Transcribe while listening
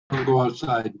to go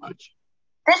outside much.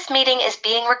 This meeting is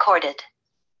being recorded.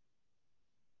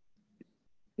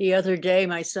 The other day,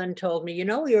 my son told me,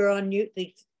 you're on your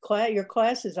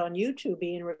class is on YouTube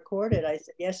being recorded. I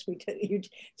said, yes, we do.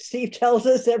 Steve tells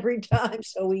us every time,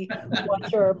 so we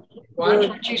watch our. Watch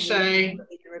what you say.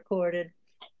 Recorded.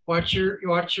 Watch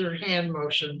your hand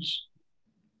motions.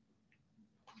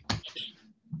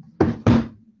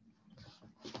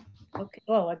 Okay.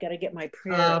 Oh, I got to get my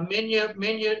prayer. Minya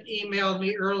emailed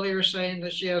me earlier saying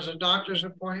that she has a doctor's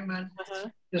appointment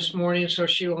this morning, so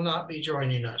she will not be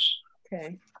joining us.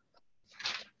 Okay.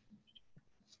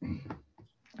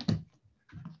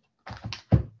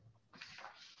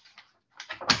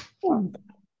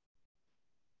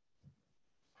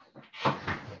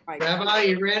 Rabbi,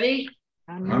 you ready?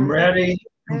 I'm ready.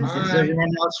 Is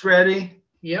everyone else ready?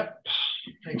 Yep,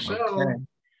 I think so.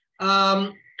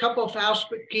 Okay. Couple of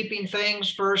housekeeping things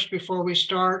first before we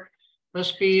start.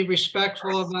 Let's be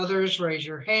respectful of others. Raise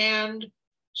your hand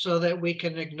so that we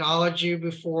can acknowledge you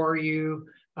before you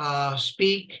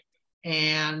speak.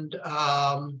 And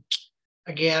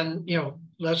again,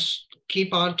 let's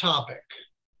keep on topic.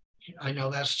 I know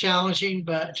that's challenging,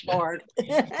 but hard.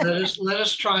 let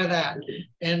us try that.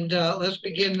 And let's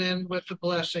begin then with the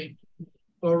blessing.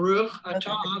 Baruch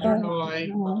atah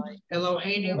Adonai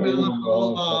Eloheinu melech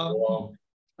haolam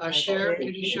asher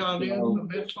kiddushanu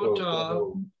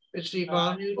b'mitzvotav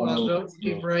v'tzivanu lazot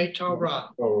divrei Torah.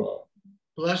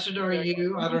 Blessed are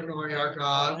you, Adonai our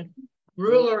God,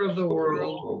 ruler of the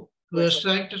world, who has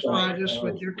sanctified us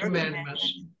with your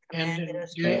commandments and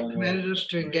commanded us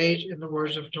to engage in the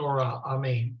words of Torah.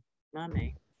 Amen.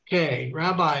 Amen. Okay,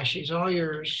 Rabbi, she's all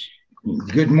yours.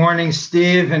 Good morning,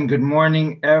 Steve, and good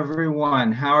morning,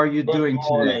 everyone. How are you doing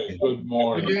today? Good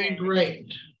morning. We're doing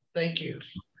great. Thank you.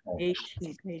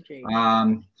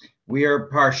 We are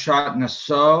Parshat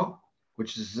Naso,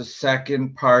 which is the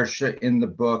second parsha in the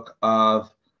book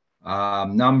of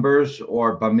Numbers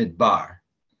or Bamidbar.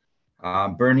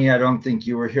 Bernie, I don't think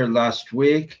you were here last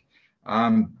week.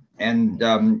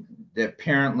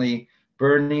 Apparently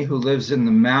Bernie, who lives in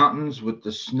the mountains with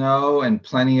the snow and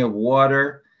plenty of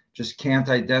water, just can't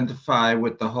identify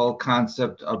with the whole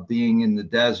concept of being in the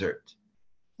desert.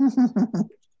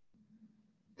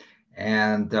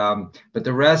 And but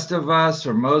the rest of us,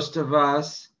 or most of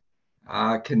us,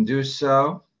 can do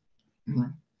so.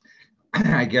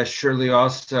 I guess Shirley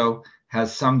also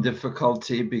has some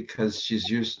difficulty because she's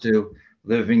used to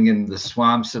living in the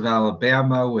swamps of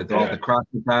Alabama with all the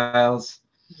crocodiles.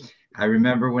 I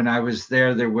remember when I was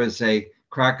there, there was a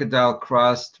crocodile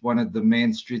crossed one of the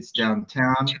main streets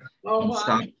downtown and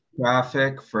stopped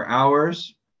traffic for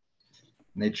hours.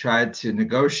 And they tried to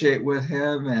negotiate with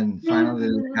him, and finally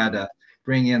they had to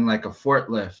bring in like a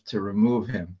forklift to remove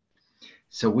him.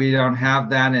 So we don't have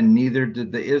that, and neither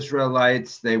did the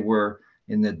Israelites. They were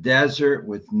in the desert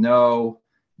with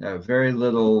very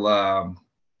little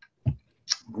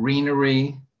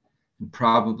greenery and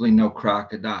probably no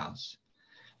crocodiles.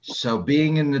 So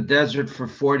being in the desert for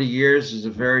 40 years is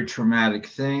a very traumatic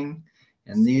thing.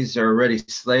 And these are already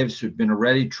slaves who've been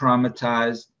already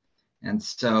traumatized. And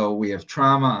so we have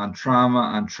trauma on trauma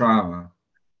on trauma.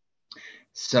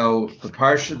 So the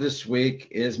parsha this week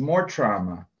is more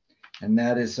trauma. And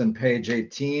that is on page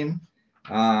 18,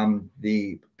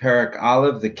 the Parak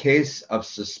Aleph, the case of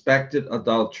suspected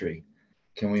adultery.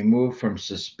 Can we move from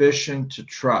suspicion to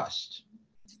trust?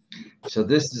 So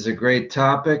this is a great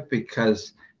topic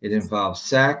because it involves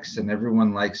sex, and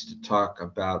everyone likes to talk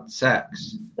about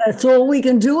sex. That's all we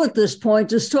can do at this point,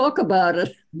 just talk about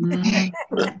it.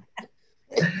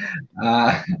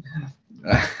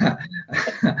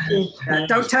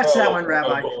 Don't touch that one,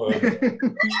 Rabbi.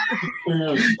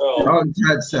 Don't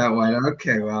touch that one.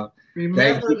 Okay, well.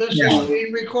 Remember, this is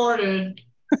being recorded.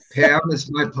 Pam is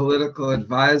my political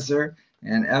advisor,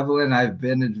 and Evelyn, I've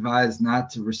been advised not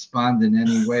to respond in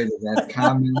any way to that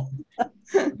comment.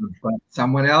 But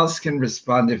someone else can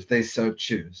respond if they so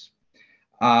choose.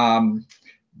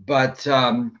 But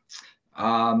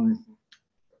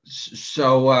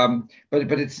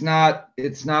it's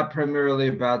not primarily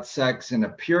about sex in a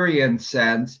Purian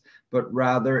sense, but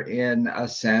rather in a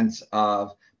sense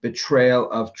of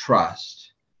betrayal of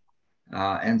trust.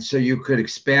 And so you could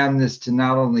expand this to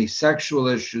not only sexual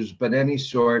issues, but any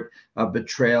sort of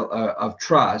betrayal of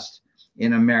trust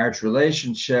in a marriage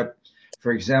relationship.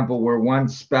 For example, where one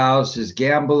spouse is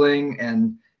gambling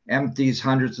and empties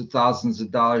hundreds of thousands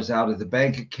of dollars out of the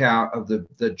bank account of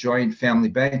the joint family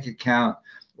bank account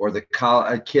or the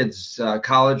kid's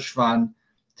college fund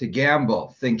to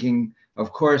gamble, thinking,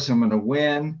 of course, I'm going to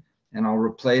win and I'll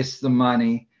replace the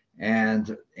money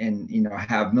and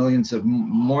have millions of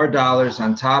more dollars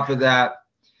on top of that.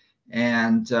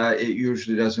 and it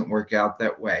usually doesn't work out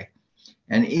that way.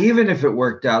 And even if it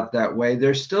worked out that way,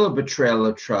 there's still a betrayal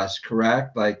of trust,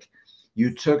 correct? Like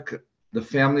you took the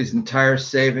family's entire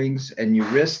savings and you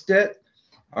risked it.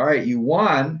 All right, you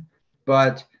won,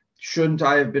 but shouldn't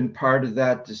I have been part of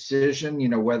that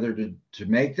decision, whether to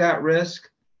make that risk?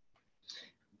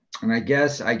 And I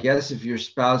guess if your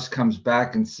spouse comes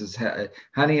back and says,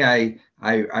 honey, I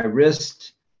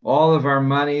risked all of our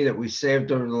money that we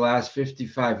saved over the last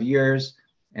 55 years,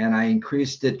 and I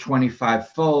increased it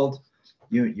 25-fold,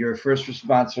 your first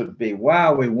response would be,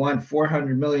 wow, we won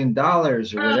 $400 million or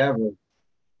whatever.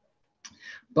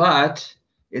 But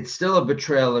it's still a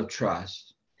betrayal of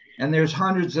trust. And there's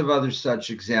hundreds of other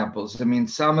such examples. I mean,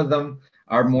 some of them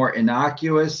are more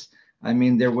innocuous. I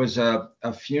mean, there was a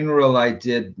funeral I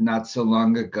did not so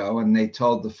long ago, and they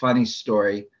told the funny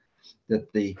story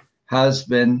that the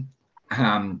husband,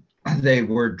 they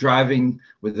were driving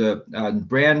with a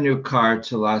brand new car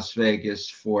to Las Vegas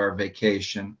for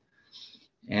vacation.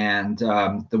 And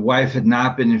the wife had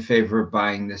not been in favor of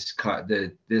buying this car,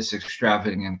 this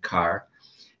extravagant car.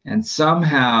 And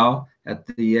somehow at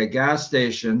the gas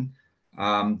station,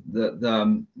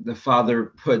 the father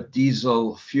put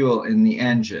diesel fuel in the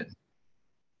engine.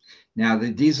 Now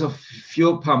the diesel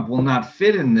fuel pump will not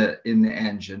fit in the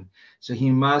engine, so he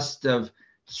must have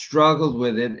struggled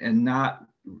with it, and not,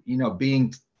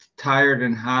 being tired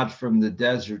and hot from the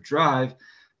desert drive,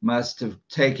 must have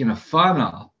taken a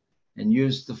funnel and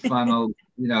used the funnel.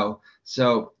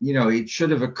 So it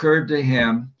should have occurred to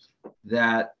him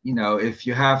that if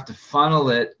you have to funnel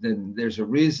it, then there's a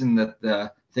reason that the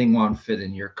thing won't fit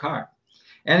in your car.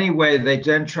 Anyway, they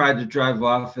then tried to drive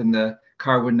off, and the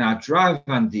car would not drive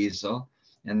on diesel,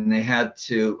 and they had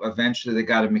to, eventually they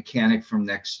got a mechanic from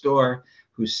next door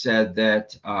who said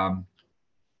that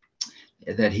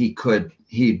that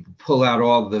he'd pull out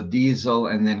all the diesel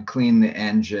and then clean the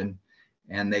engine,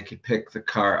 and they could pick the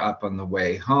car up on the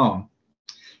way home.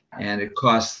 And it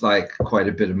costs like quite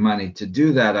a bit of money to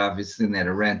do that, obviously, and they had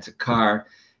to rent a car.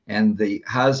 And the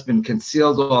husband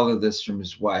concealed all of this from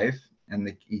his wife,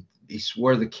 and he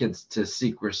swore the kids to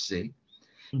secrecy.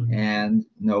 Mm-hmm. And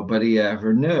nobody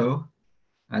ever knew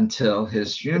until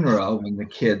his funeral, when the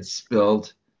kids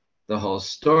spilled the whole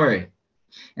story.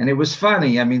 And it was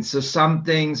funny. I mean, so some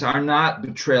things are not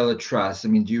betrayal of trust. I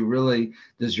mean,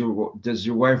 does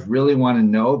your wife really want to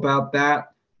know about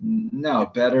that? No,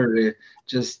 better to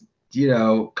just,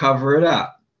 cover it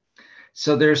up.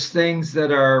 So there's things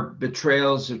that are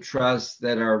betrayals of trust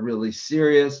that are really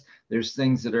serious. There's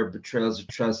things that are betrayals of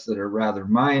trust that are rather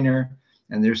minor.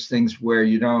 And there's things where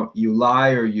you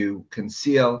lie or you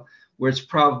conceal, where it's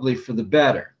probably for the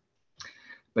better.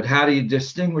 But how do you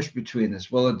distinguish between this?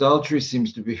 Well, adultery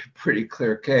seems to be a pretty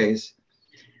clear case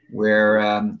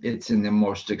where it's in the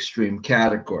most extreme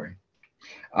category.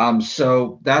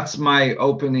 So that's my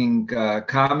opening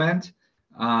comment.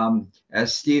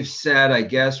 As Steve said, I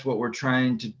guess what we're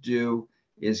trying to do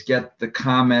is get the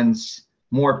comments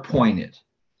more pointed.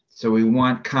 So we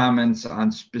want comments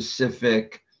on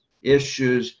specific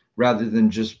issues rather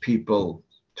than just people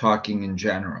talking in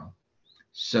general.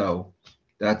 So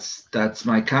that's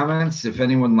my comments. If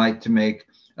anyone would like to make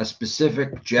a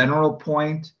specific general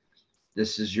point,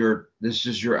 this is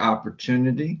your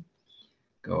opportunity.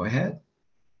 Go ahead.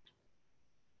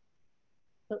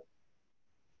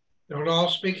 Don't all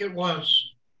speak at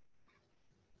once.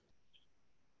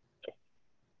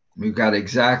 We've got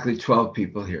exactly 12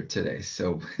 people here today,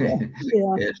 so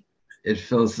Yeah. it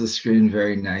fills the screen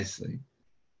very nicely.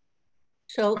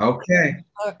 So okay.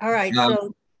 All right.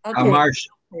 So okay.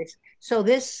 So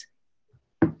this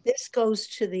goes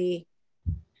to the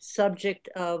subject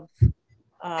of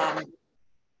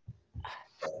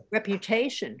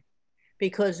reputation,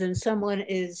 because when someone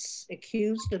is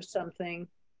accused of something,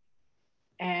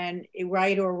 and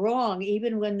right or wrong,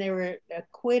 even when they were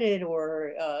acquitted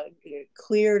or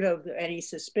cleared of any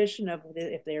suspicion of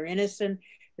if they're innocent,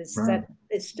 that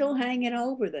it's still hanging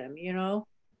over them.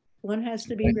 One has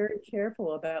to be very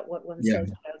careful about what one says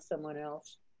about someone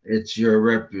else. It's your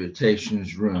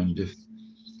reputation's ruined.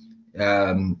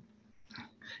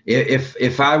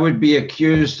 If I would be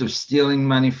accused of stealing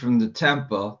money from the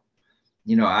temple,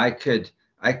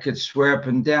 I could swear up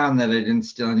and down that I didn't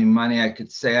steal any money. I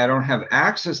could say I don't have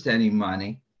access to any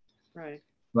money. Right.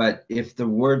 But if the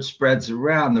word spreads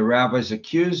around, the rabbi's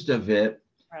accused of it,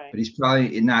 right, but he's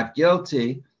probably not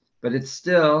guilty, but it's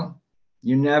still,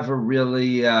 you never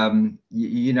really,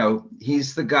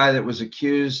 he's the guy that was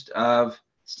accused of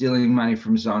stealing money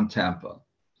from his own temple.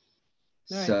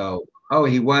 Right. So,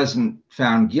 he wasn't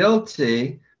found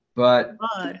guilty, but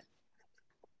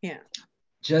yeah,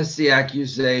 just the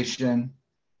accusation.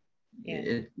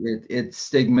 it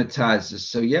stigmatizes.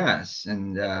 So yes,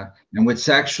 and with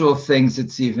sexual things,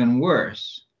 it's even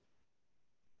worse.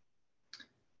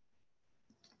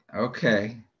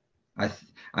 Okay,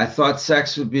 I thought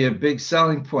sex would be a big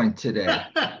selling point today.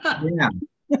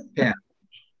 Yeah.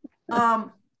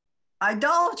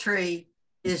 Idolatry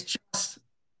is just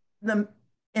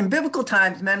in biblical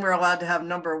times, men were allowed to have a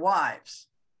number of wives.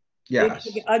 Yes.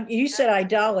 You said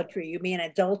idolatry. You mean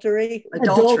adultery?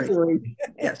 Adultery.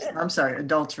 Yes, I'm sorry,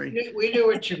 adultery. We knew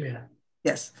what you meant.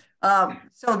 Yes.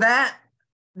 So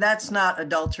that's not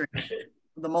adultery,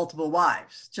 the multiple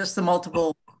wives, just the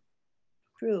multiple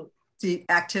the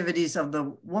activities of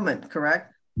the woman,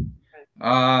 correct?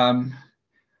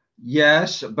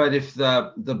 Yes, but if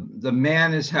the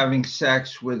man is having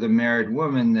sex with a married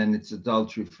woman, then it's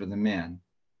adultery for the man.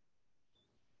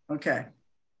 Okay.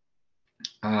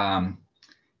 And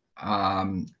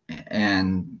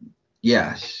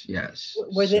yes.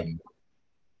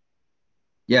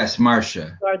 Yes,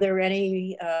 Marcia. Are there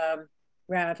any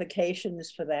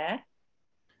ramifications for that?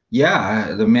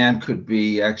 Yeah, the man could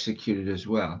be executed as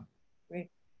well. Right.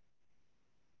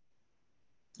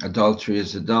 Adultery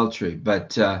is adultery,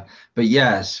 but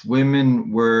yes,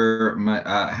 women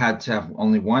had to have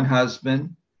only one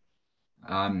husband.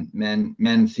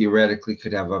 Men theoretically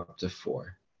could have up to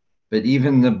 4. But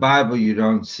even in the Bible, you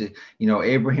don't see,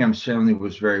 Abraham's family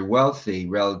was very wealthy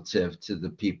relative to the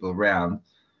people around.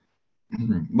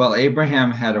 Well,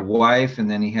 Abraham had a wife, and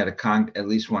then he had at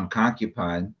least one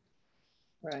concubine.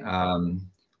 Right.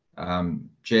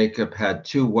 Jacob had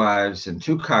 2 wives and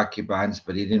 2 concubines,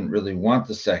 but he didn't really want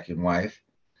the second wife.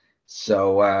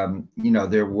 So,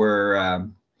 there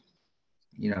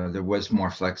was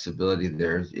more flexibility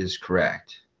there, is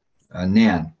correct.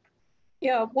 Nan.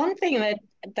 Yeah, one thing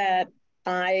that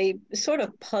I sort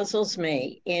of puzzles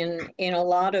me in a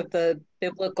lot of the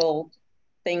biblical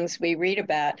things we read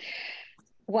about,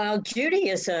 while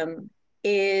Judaism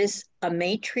is a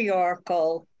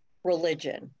matriarchal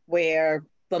religion where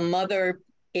the mother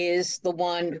is the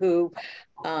one who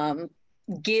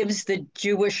gives the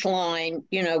Jewish line,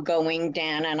 going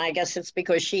down, and I guess it's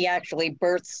because she actually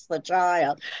births the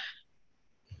child.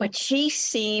 But she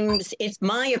seems, it's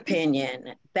my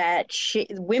opinion, that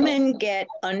women get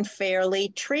unfairly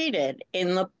treated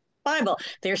in the Bible.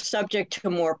 They're subject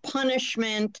to more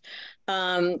punishment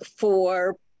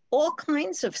for all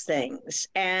kinds of things.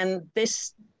 And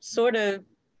this sort of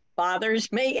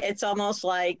bothers me. It's almost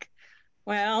like,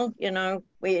 well, you're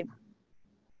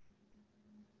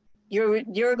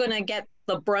going to get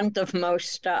the brunt of most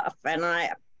stuff. And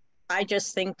I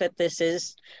just think that this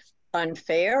is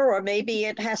unfair, or maybe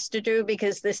it has to do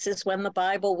because this is when the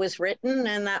Bible was written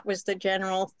and that was the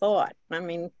general thought. I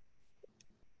mean,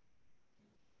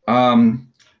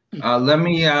 let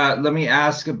me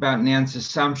ask about Nan's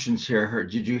assumptions here.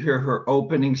 Did you hear her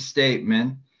opening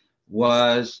statement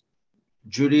was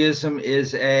Judaism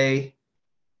is a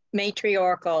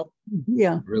matriarchal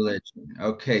religion?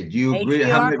 Okay, do you agree?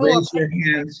 Raise your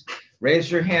hands. Raise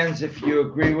your hands if you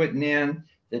agree with Nan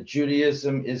that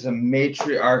Judaism is a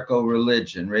matriarchal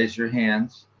religion. Raise your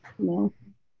hands. No.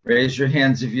 Raise your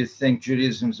hands if you think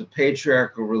Judaism is a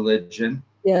patriarchal religion.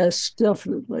 Yes,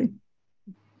 definitely.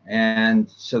 And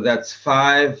so that's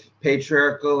 5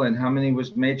 patriarchal, and how many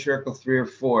was matriarchal? 3 or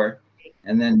 4.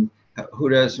 And then who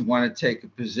doesn't want to take a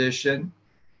position?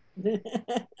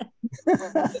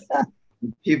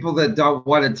 People that don't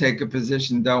want to take a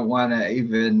position don't want to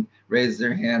even raise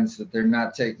their hands that they're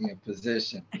not taking a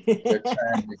position. They're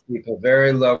trying to keep a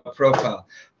very low profile.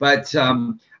 But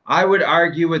I would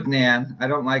argue with Nan. I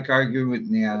don't like arguing with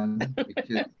Nan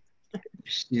because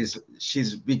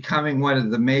she's becoming one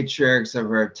of the matriarchs of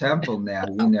our temple now,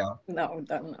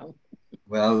 No.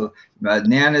 Well,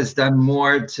 Nan has done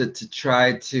more to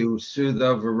try to soothe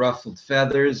over ruffled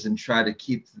feathers and try to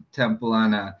keep the temple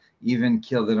on a even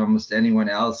keel than almost anyone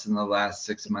else in the last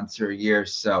 6 months or a year.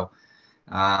 So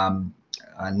Nan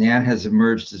has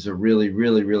emerged as a really,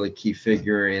 really, really key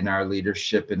figure in our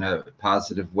leadership in a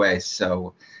positive way.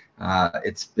 So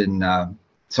it's been,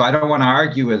 so I don't want to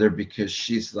argue with her because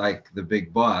she's like the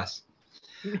big boss,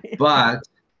 but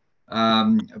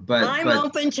I'm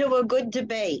open to a good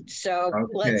debate. So okay,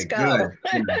 let's go.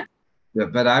 Yeah,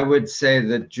 but I would say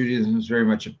that Judaism is very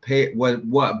much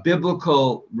what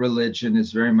biblical religion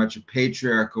is very much a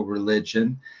patriarchal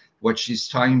religion. What she's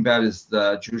talking about is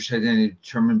the Jewish identity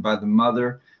determined by the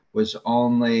mother was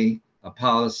only a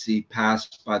policy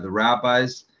passed by the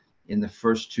rabbis in the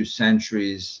first 2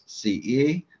 centuries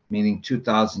CE, meaning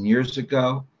 2,000 years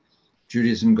ago.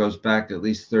 Judaism goes back at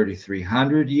least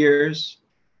 3,300 years,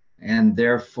 and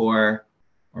therefore,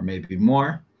 or maybe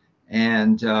more.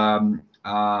 And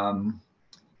And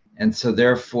so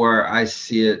therefore I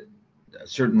see it,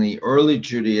 certainly early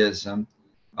Judaism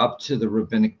up to the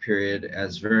rabbinic period,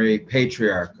 as very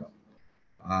patriarchal.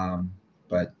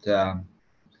 But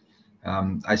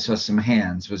I saw some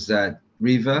hands. Was that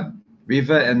Riva?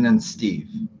 Riva and then Steve.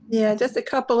 Yeah, just a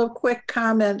couple of quick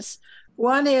comments.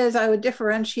 One is I would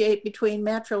differentiate between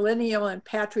matrilineal and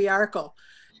patriarchal.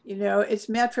 You know, it's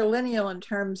matrilineal in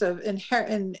terms of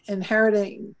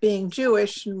inheriting being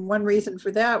Jewish. And one reason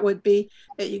for that would be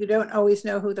that you don't always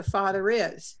know who the father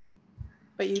is,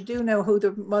 but you do know who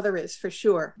the mother is for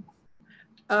sure.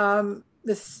 The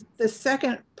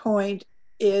second point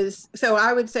is, so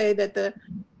I would say that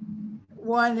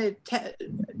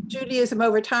Judaism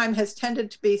over time has tended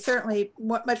to be certainly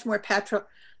much more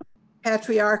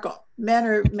patriarchal. Men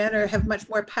have much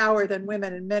more power than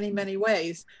women in many, many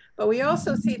ways. But we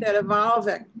also see that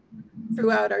evolving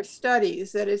throughout our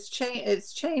studies, that it's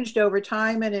changed over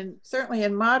time. And certainly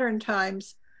in modern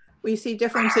times, we see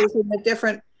differences in the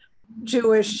different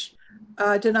Jewish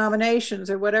denominations,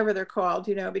 or whatever they're called,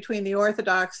 you know, between the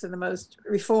Orthodox and the most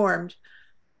Reformed.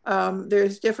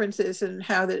 There's differences in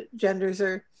how the genders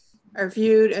are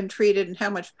viewed and treated and how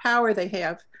much power they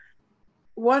have.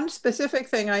 One specific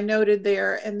thing I noted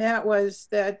there, and that was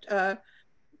that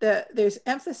there's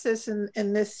emphasis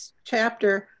in this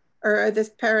chapter, or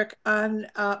this parak, on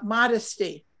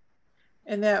modesty,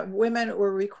 and that women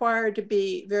were required to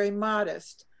be very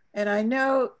modest. And I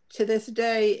know to this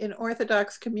day in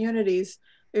Orthodox communities,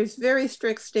 there's very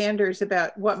strict standards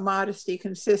about what modesty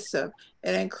consists of.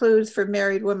 It includes for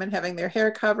married women having their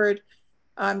hair covered.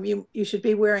 You should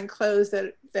be wearing clothes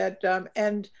that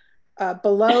end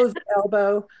below the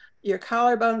elbow. Your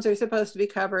collarbones are supposed to be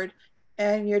covered,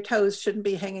 and your toes shouldn't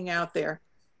be hanging out there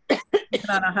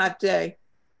on a hot day.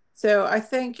 So I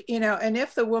think, you know, and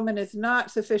if the woman is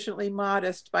not sufficiently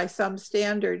modest by some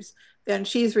standards, then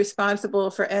she's responsible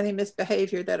for any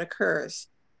misbehavior that occurs.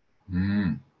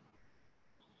 Mm.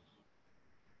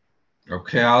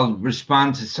 Okay, I'll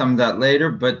respond to some of that later,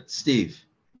 but Steve.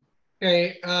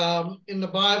 Okay, in the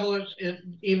Bible,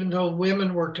 even though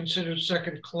women were considered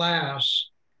second class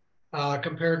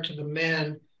compared to the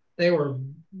men, they were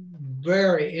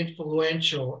very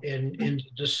influential in the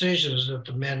decisions that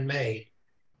the men made.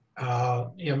 I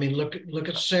mean, look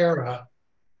at Sarah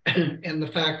and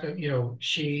the fact that, you know,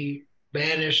 she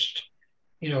banished,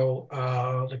 you know,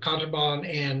 the concubine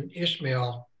and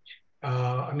Ishmael.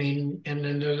 I mean, and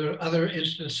then there are other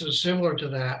instances similar to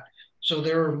that. So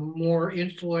they're more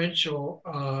influential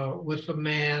with the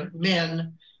men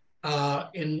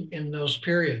in those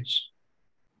periods.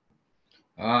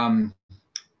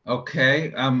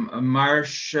 Okay,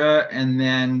 Marcia, and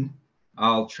then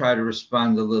I'll try to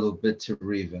respond a little bit to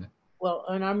Riva. Well,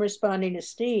 and I'm responding to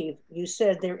Steve. You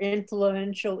said they're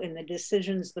influential in the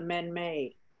decisions the men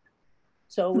made.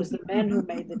 So it was the men who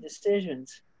made the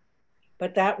decisions.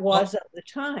 But that was at the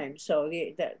time. So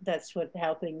that's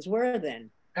how things were then.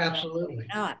 Absolutely.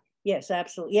 Not. Yes,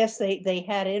 absolutely. Yes, they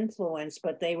had influence,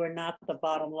 but they were not the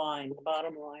bottom line. The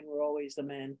bottom line were always the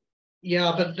men.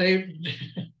 Yeah, but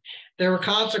there were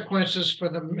consequences for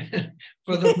the men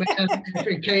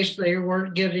in case they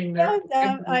weren't getting their.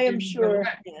 I am sure.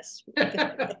 Yes.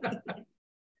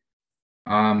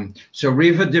 So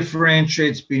Riva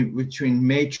differentiates between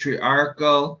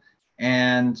matriarchal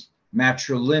and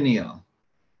matrilineal.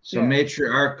 So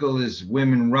matriarchal is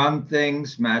women run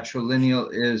things. Matrilineal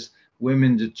is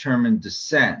women determine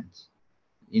descent,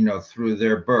 you know, through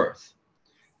their birth.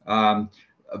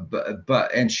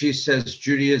 But and she says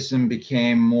Judaism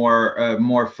became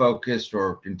more focused,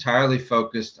 or entirely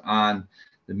focused, on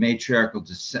the matriarchal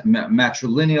descent,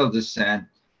 matrilineal descent,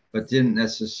 but didn't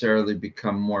necessarily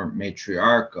become more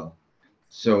matriarchal.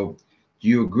 So do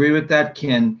you agree with that,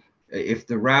 Ken? If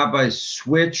the rabbis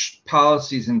switched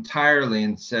policies entirely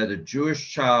and said a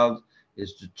Jewish child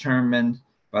is determined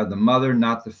by the mother,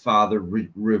 not the father,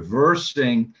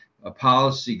 reversing a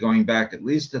policy going back at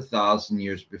least 1,000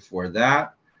 years before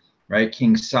that, right?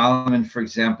 King Solomon, for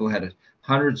example, had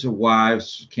hundreds of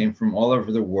wives, came from all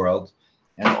over the world,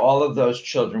 and all of those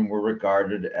children were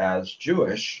regarded as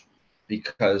Jewish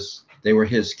because they were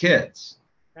his kids.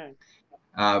 Right.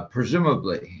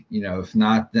 Presumably, you know, if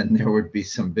not, then there would be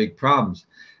some big problems.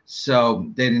 So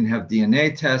they didn't have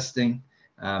DNA testing.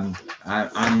 I'm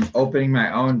opening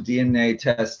my own DNA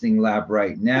testing lab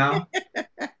right now.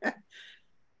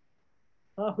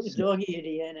 Oh,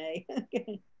 doggy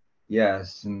DNA.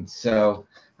 Yes, and so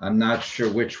I'm not sure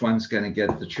which one's going to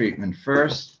get the treatment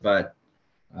first, but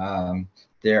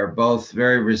they're both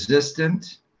very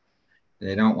resistant.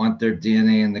 They don't want their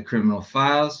DNA in the criminal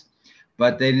files,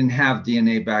 but they didn't have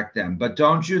DNA back then. But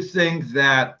don't you think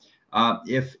that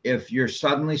If you're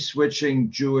suddenly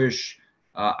switching Jewish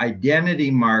identity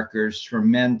markers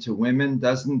from men to women,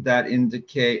 does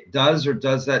or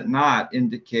does that not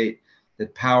indicate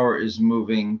that power is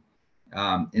moving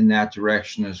in that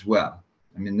direction as well?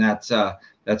 I mean, that's a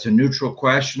neutral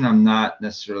question. I'm not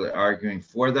necessarily arguing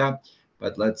for that,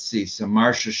 but let's see. So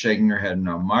Marcia shaking her head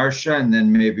no. Marcia, and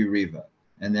then maybe Riva,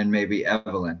 and then maybe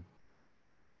Evelyn.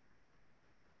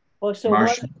 Well, so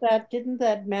Marcia. didn't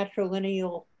that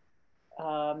matrilineal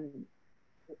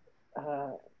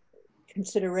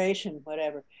consideration,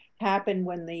 whatever, happen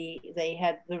when the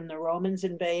Romans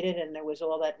invaded and there was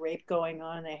all that rape going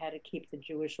on? They had to keep the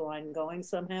Jewish line going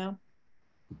somehow.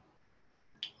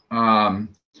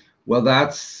 Well,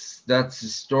 that's a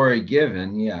story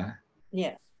given, yeah.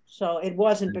 Yeah. So it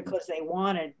wasn't because they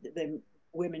wanted the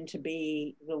women to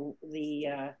be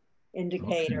the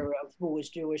indicator of who was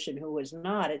Jewish and who was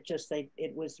not.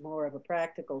 It was more of a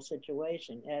practical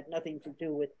situation. It had nothing to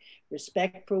do with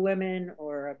respect for women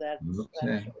or of that sort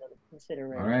of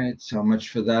consideration. All right, so much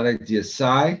for that idea.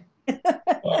 Sai?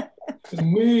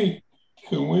 Can we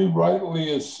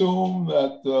rightly assume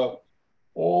that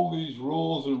all these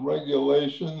rules and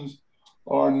regulations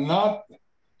are not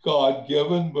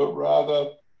God-given, but rather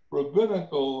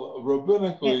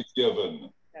rabbinically given?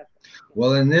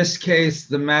 Well, in this case,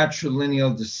 the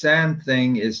matrilineal descent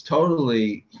thing is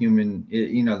totally human.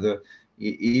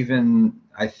 Even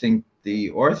I think the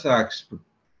Orthodox would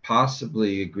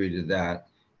possibly agree to that.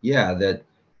 Yeah, that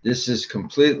this is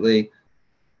completely,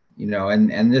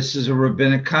 and this is a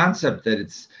rabbinic concept, that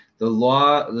it's the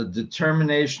law, the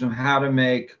determination of how to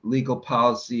make legal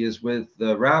policy is with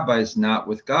the rabbis, not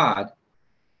with God.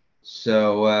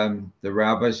 So the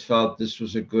rabbis felt this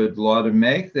was a good law to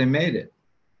make. They made it.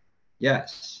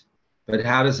 Yes. But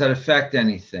how does that affect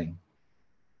anything?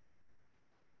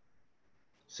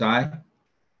 Sai?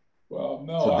 Well,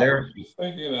 no, I was just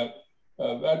thinking that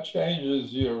that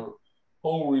changes your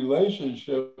whole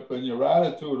relationship and your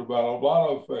attitude about a lot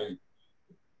of things,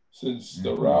 since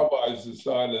the rabbis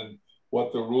decided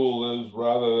what the rule is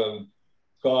rather than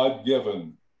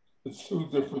God-given. It's two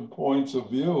different points of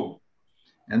view.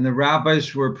 And the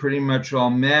rabbis were pretty much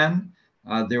all men.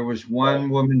 There was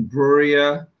one woman,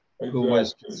 Bruria, who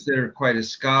was considered quite a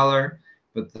scholar,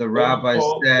 but the rabbi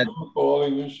said,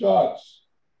 calling the shots.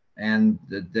 And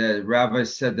the rabbi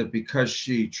said that because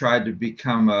she tried to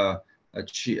become a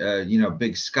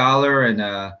big scholar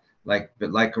and like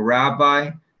a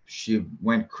rabbi, she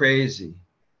went crazy.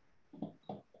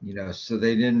 So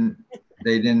they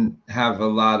didn't have a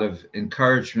lot of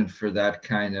encouragement for that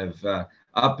kind of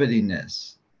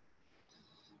uppityness.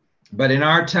 But in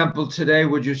our temple today,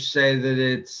 would you say that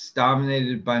it's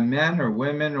dominated by men or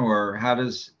women, or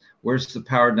where's the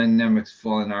power dynamics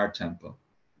fall in our temple?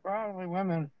 Probably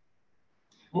women.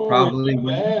 Probably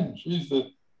women. She's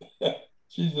the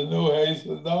new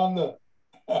Hasadanda.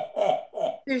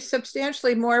 There's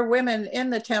substantially more women in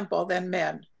the temple than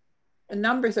men. The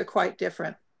numbers are quite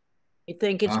different. You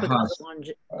think it's because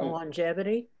of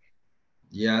longevity?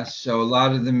 Yes, so a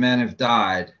lot of the men have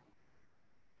died.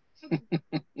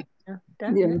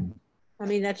 Yeah. I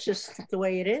mean, that's just the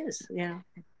way it is. Yeah.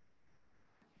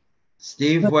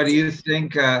 Steve, what do you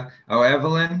think?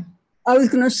 Evelyn? I was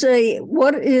going to say,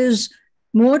 what is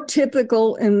more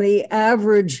typical in the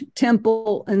average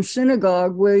temple and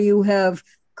synagogue where you have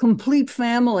complete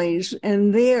families,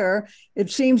 and there it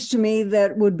seems to me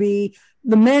that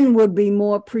the men would be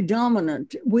more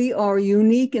predominant. We are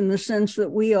unique in the sense that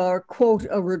we are, quote,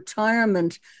 a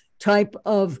retirement type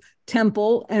of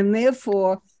temple, and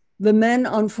therefore the men,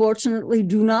 unfortunately,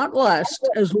 do not last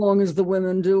as long as the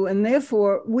women do, and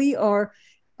therefore we are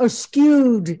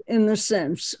skewed in the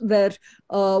sense that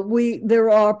there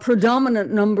are a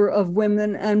predominant number of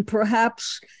women, and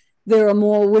perhaps there are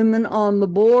more women on the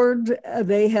board.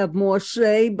 They have more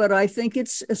say, but I think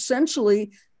it's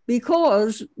essentially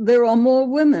because there are more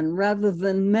women rather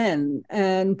than men.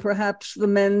 And perhaps the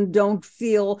men don't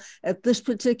feel at this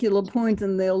particular point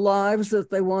in their lives that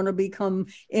they want to become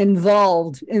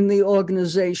involved in the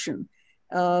organization.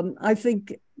 I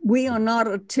think we are not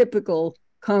a typical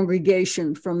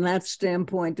congregation from that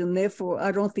standpoint, and therefore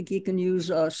I don't think you can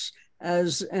use us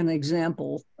as an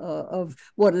example of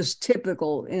what is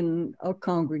typical in a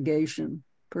congregation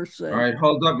per se. All right,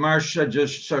 hold up, Marcia.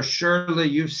 Just so surely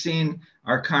you've seen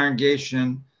our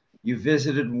congregation, you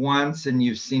visited once and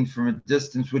you've seen from a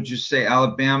distance. Would you say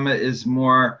Alabama is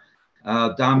more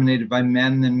dominated by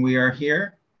men than we are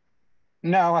here?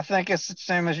 No, I think it's the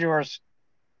same as yours.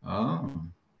 Oh,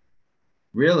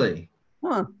 really?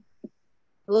 Huh.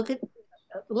 Look at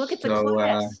the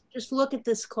class. Just look at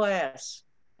this class.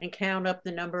 and count up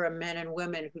the number of men and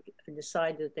women who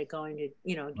decide that they're going to,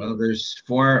 Well, there's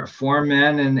four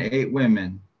men and 8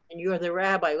 women. And you're the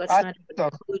rabbi. Let's not even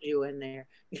include you in there.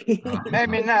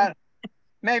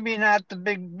 Maybe not the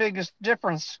biggest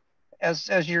difference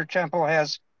as your temple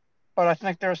has, but I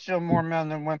think there's still more men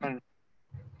than women.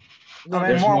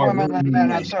 I mean, more women than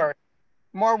men. I'm sorry,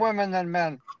 more women than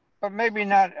men, but maybe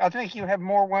not. I think you have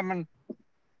more women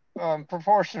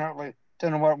proportionately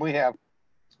than what we have.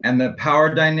 And the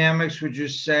power dynamics, would you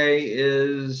say,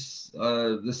 is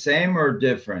the same or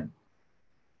different?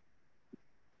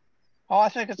 Oh, I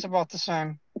think it's about the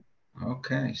same.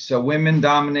 Okay, so women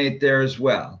dominate there as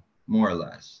well, more or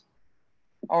less.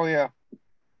 Oh yeah.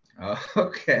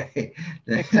 Okay.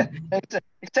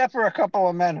 except for a couple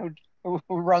of men who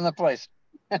run the place.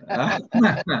 Do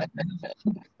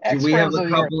we have a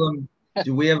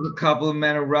couple of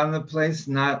men who run the place?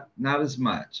 Not as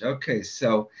much. Okay,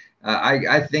 so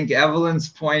I think Evelyn's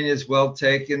point is well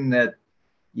taken, that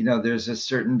there's a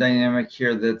certain dynamic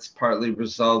here that's partly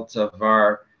result of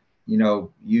our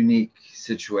unique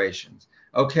situations.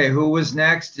 Okay, who was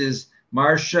next is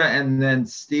Marcia and then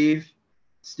Steve.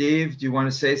 Steve, do you want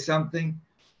to say something?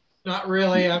 Not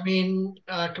really. I mean,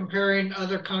 comparing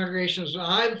other congregations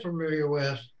I'm familiar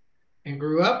with and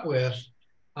grew up with,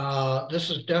 this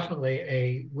is definitely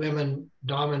a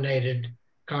women-dominated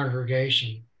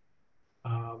congregation.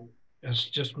 That's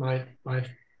just my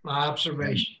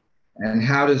observation. And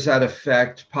how does that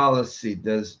affect policy?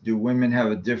 Do women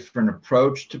have a different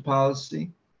approach to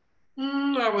policy?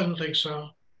 I wouldn't think so.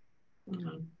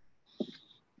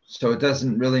 So it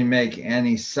doesn't really make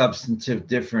any substantive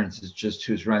difference. It's just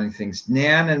who's running things.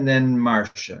 Nan and then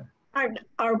Marcia.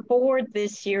 Our board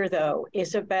this year, though,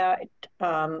 is about,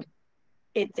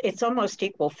 it's almost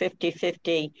equal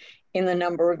 50-50 in the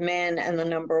number of men and the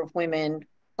number of women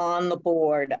on the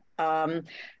board.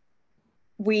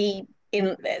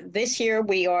 This year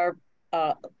we are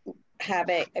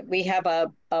we have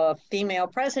a female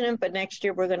president, but next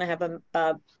year we're going to have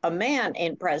a man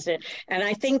in president. And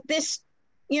I think this,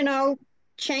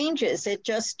 changes. It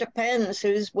just depends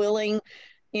who's willing,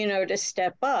 to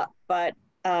step up. But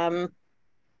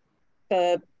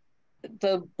the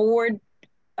board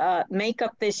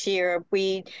makeup this year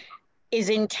is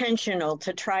intentional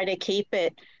to try to keep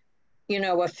it, a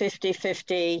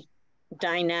 50-50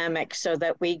 dynamic so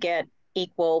that we get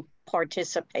equal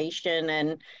participation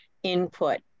and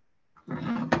input.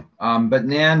 But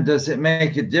Nan, does it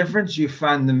make a difference? You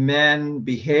find the men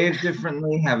behave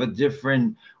differently, have a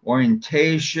different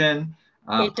orientation?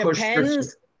 It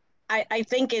depends. I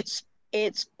think it's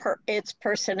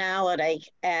personality.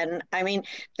 And I mean,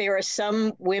 there are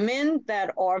some women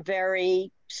that are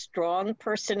very strong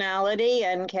personality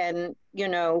and can,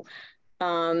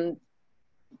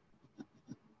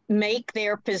 make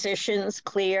their positions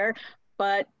clear.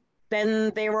 But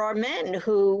then there are men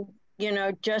who,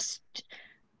 just,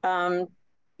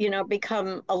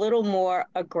 become a little more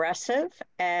aggressive.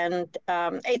 And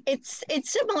it's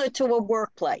similar to a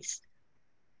workplace.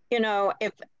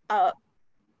 If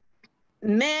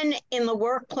men in the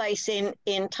workplace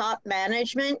in top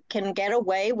management can get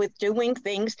away with doing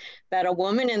things that a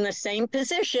woman in the same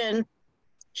position,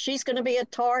 she's going to be a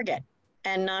target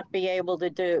and not be able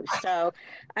to do. So,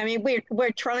 I mean,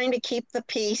 we're trying to keep the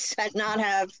peace and not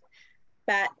have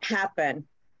that happen,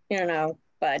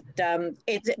 but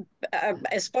it's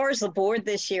as far as the board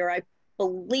this year, I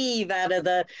believe out of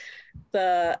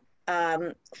the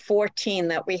 14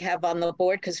 that we have on the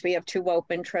board, because we have 2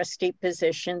 open trustee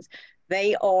positions,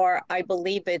 they are, I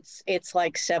believe it's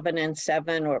like 7 and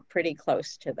 7 or pretty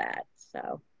close to that.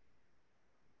 So.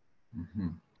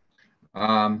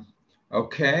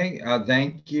 Okay,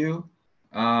 thank you.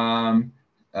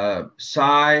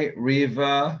 Sai,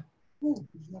 Riva,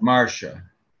 Marcia.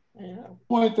 The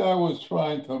point I was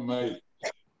trying to make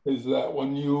is that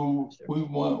when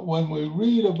we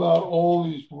read about all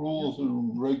these rules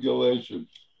and regulations,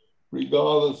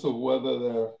 regardless of whether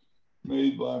they're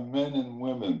made by men and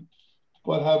women,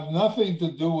 but have nothing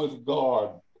to do with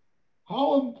God,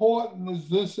 how important is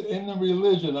this in the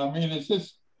religion? I mean, is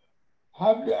this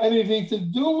have anything to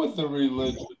do with the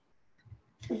religion?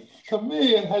 To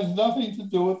me, it has nothing to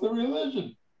do with the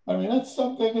religion. I mean, that's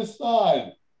something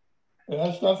aside. It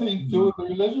has nothing to do with the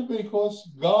religion because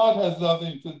God has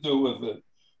nothing to do with it.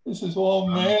 This is all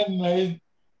man-made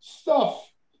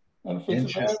stuff. And if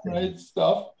it's man-made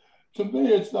stuff, to me,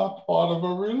 it's not part of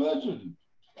a religion.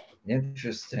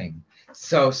 Interesting.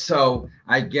 So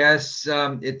I guess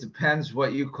it depends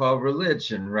what you call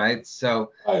religion, right?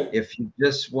 So if you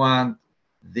just want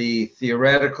the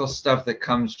theoretical stuff that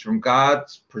comes from God,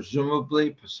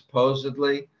 presumably,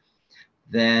 supposedly,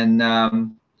 then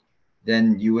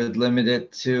then you would limit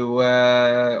it to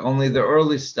only the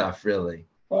early stuff, really.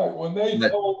 Right.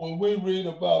 When we read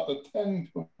about the 10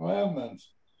 Commandments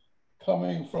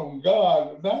coming from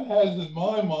God, that has in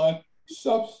my mind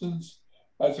substance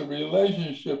as a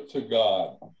relationship to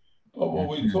God. But when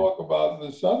we talk about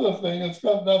this other thing, it's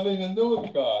got nothing to do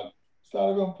with God. It's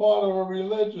not even part of a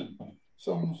religion.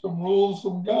 Some rules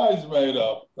some guys made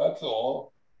up. That's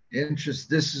all.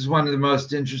 This is one of the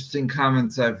most interesting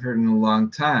comments I've heard in a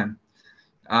long time.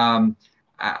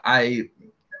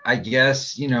 I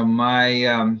guess, you know,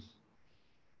 my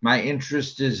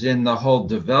interest is in the whole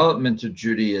development of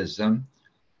Judaism,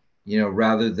 you know,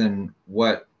 rather than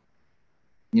what,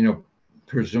 you know,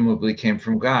 presumably came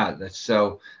from God.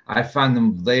 So I find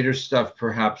the later stuff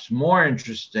perhaps more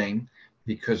interesting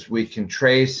because we can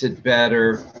trace it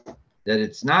better, that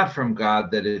it's not from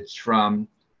God, that it's from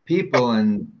people,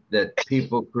 and that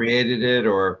people created it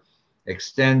or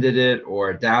extended it or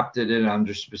adapted it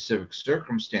under specific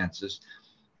circumstances.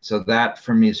 So that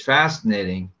for me is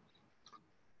fascinating.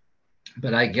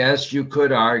 But I guess you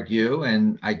could argue,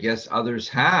 and I guess others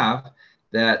have,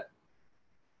 that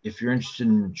if you're interested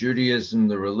in Judaism,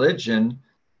 the religion,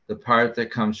 the part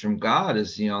that comes from God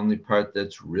is the only part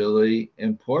that's really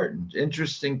important.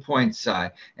 Interesting point,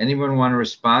 Sai. Anyone want to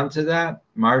respond to that?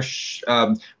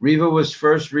 Riva was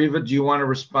first. Riva, do you want to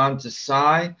respond to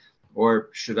Sai, or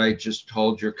should I just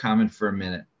hold your comment for a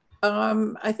minute?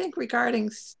 I think regarding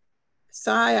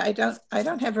Sai, I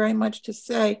don't have very much to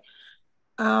say.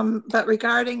 But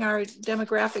regarding our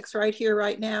demographics right here,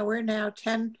 right now, we're now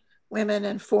 10 women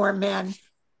and 4 men.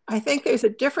 I think there's a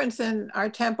difference in our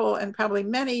temple and probably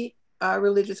many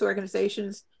religious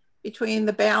organizations between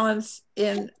the balance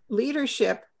in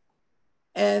leadership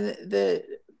and the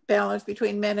balance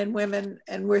between men and women.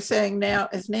 And we're saying now,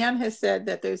 as Nan has said,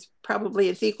 that there's probably,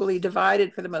 it's equally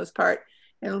divided for the most part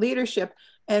in leadership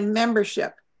and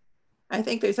membership. I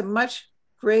think there's a much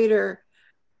greater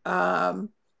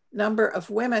number of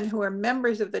women who are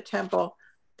members of the temple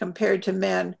compared to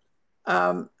men.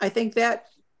 I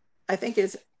think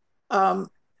is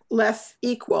less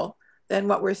equal than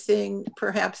what we're seeing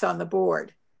perhaps on the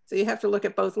board. So you have to look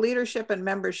at both leadership and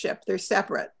membership. They're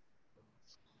separate.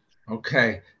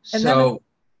 Okay, so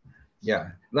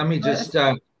yeah, let me just,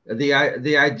 the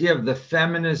idea of the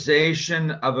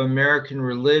feminization of American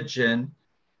religion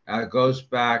goes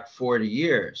back 40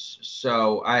 years.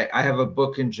 So I have a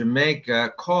book in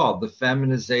Jamaica called The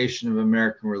Feminization of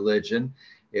American Religion.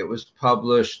 It was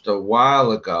published a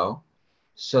while ago.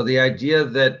 So the idea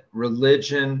that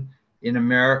religion in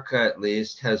America, at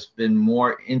least, has been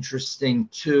more interesting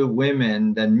to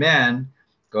women than men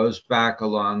goes back a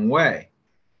long way.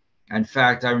 In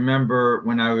fact, I remember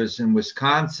when I was in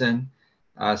Wisconsin,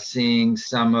 seeing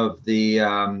some of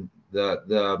the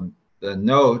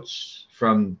notes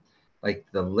from like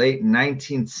the late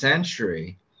 19th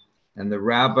century, and the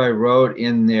rabbi wrote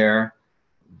in there,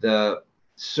 the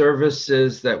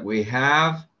services that we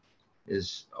have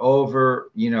is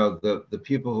over, you know, the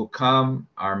people who come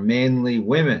are mainly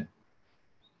women.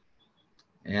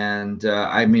 And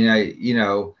I mean,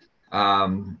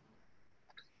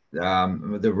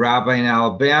 the rabbi in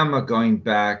Alabama going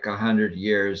back 100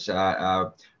 years,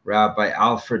 Rabbi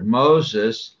Alfred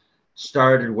Moses,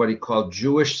 started what he called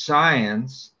Jewish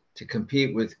science to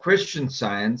compete with Christian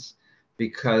science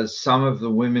because some of the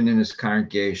women in his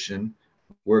congregation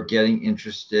were getting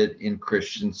interested in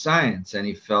Christian science. And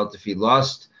he felt if he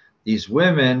lost these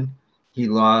women, he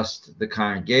lost the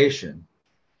congregation.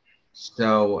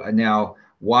 So now,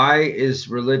 why is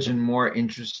religion more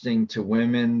interesting to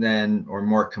women than, or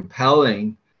more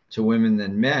compelling to women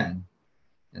than men?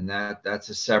 And that's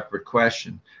a separate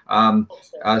question.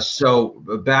 So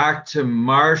back to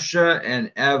Marcia and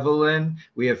Evelyn.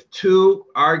 We have two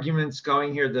arguments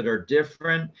going here that are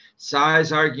different.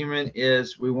 Sai's argument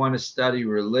is we want to study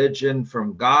religion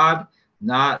from God,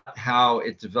 not how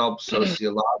it develops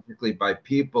sociologically by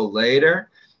people later.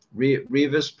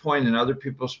 Riva's point and other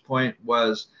people's point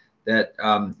was that,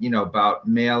 about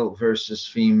male versus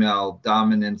female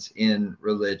dominance in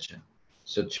religion.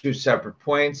 So two separate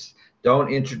points.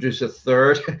 Don't introduce a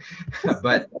third,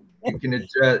 but you can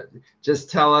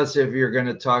just tell us if you're going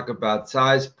to talk about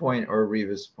Sai's point or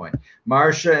Riva's point.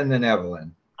 Marcia and then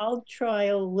Evelyn. I'll try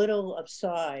a little of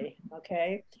Sai,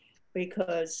 okay?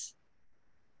 Because,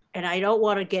 and I don't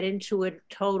want to get into it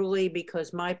totally because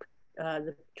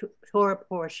the Torah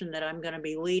portion that I'm going to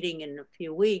be leading in a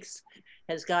few weeks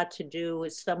has got to do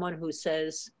with someone who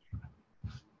says,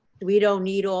 we don't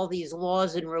need all these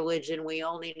laws in religion. We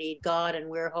only need God and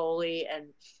we're holy and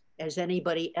as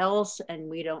anybody else. And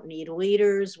we don't need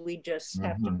leaders. We just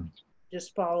have to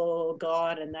just follow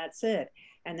God and that's it.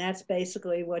 And that's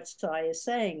basically what Sai is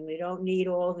saying. We don't need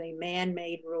all the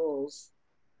man-made rules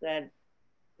that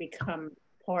become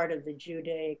part of the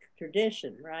Judaic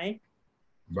tradition, right?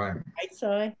 Right. Right,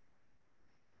 Sai?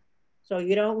 So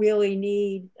you don't really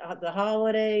need the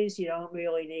holidays, you don't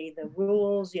really need the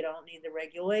rules, you don't need the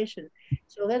regulation.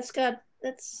 So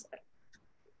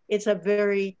it's a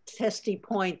very testy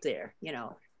point there, you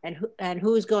know. And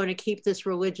who's going to keep this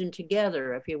religion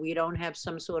together if we don't have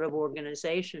some sort of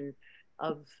organization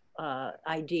of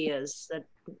ideas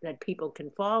that people can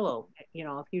follow? You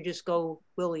know, if you just go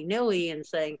willy-nilly and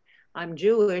saying, I'm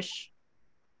Jewish,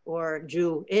 or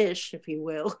Jewish, if you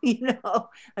will, you know,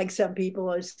 like some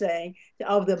people are saying,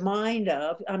 of the mind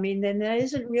of, I mean, then that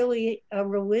isn't really a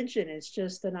religion. It's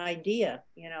just an idea,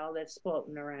 you know, that's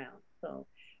floating around. So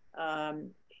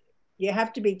you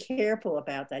have to be careful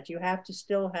about that. You have to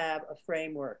still have a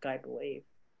framework, I believe,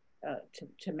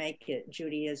 to make it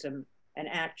Judaism an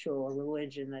actual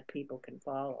religion that people can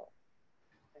follow.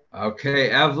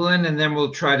 Okay, Evelyn, and then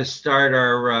we'll try to start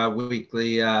our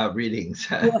weekly readings.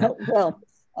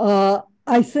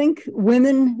 I think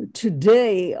women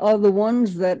today are the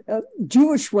ones that,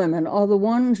 Jewish women are the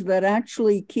ones that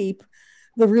actually keep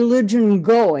the religion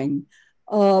going.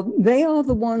 They are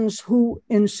the ones who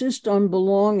insist on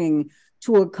belonging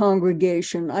to a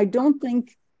congregation. I don't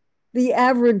think the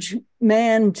average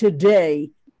man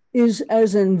today is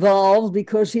as involved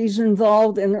because he's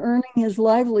involved in earning his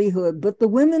livelihood, but the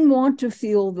women want to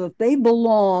feel that they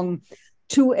belong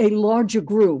to a larger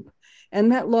group.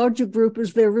 And that larger group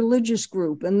is their religious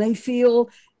group, and they feel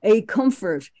a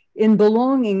comfort in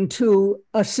belonging to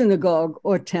a synagogue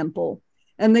or temple.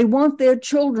 And they want their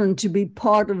children to be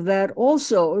part of that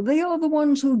also. They are the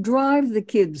ones who drive the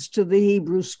kids to the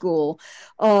Hebrew school.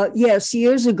 Yes,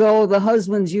 years ago, the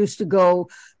husbands used to go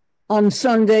on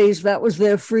Sundays. That was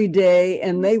their free day,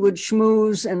 and they would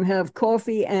schmooze and have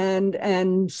coffee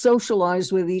and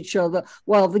socialize with each other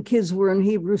while the kids were in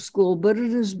Hebrew school. But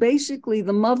it is basically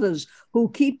the mothers who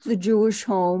keep the Jewish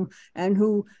home and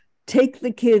who take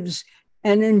the kids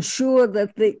and ensure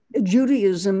that the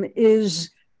Judaism is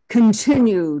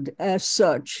continued as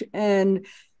such. And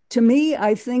to me,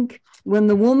 I think when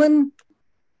the woman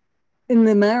in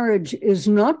the marriage is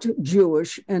not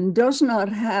Jewish and does not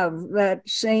have that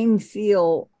same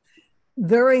feel,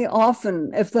 very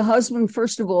often, if the husband,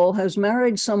 first of all, has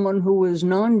married someone who is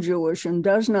non-Jewish and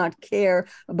does not care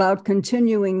about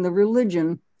continuing the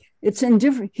religion,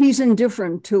 he's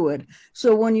indifferent to it.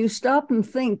 So when you stop and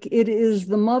think, it is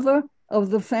the mother of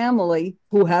the family,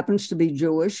 who happens to be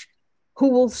Jewish, who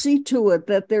will see to it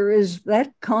that there is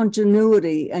that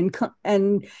continuity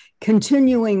and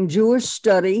continuing Jewish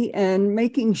study and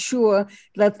making sure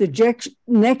that the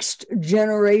next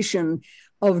generation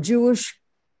of Jewish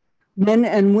men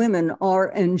and women are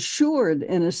ensured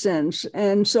in a sense.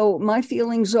 And so my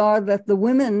feelings are that the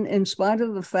women, in spite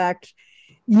of the fact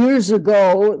years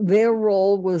ago their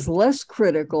role was less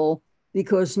critical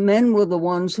because men were the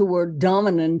ones who were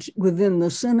dominant within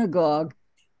the synagogue,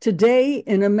 today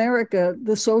in America,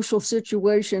 the social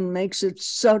situation makes it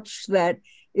such that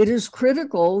it is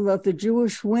critical that the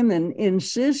Jewish women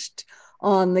insist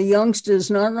on the youngsters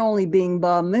not only being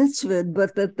bar mitzvahed,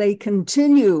 but that they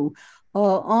continue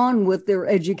on with their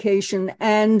education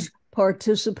and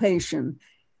participation.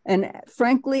 And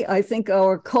frankly, I think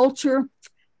our culture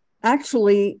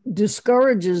actually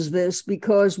discourages this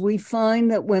because we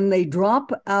find that when they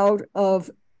drop out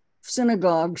of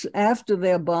synagogues after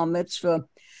their bar mitzvah,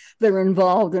 they're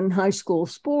involved in high school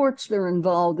sports, they're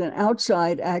involved in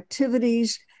outside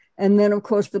activities. And then, of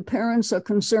course, the parents are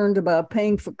concerned about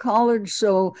paying for college.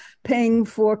 So paying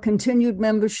for continued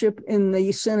membership in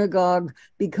the synagogue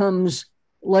becomes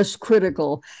less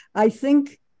critical. I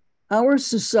think our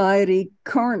society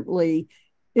currently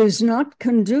is not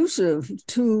conducive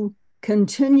to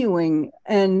continuing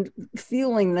and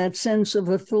feeling that sense of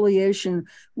affiliation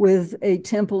with a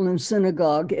temple and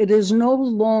synagogue. It is no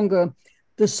longer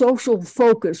the social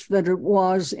focus that it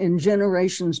was in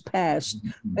generations past.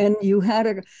 And you had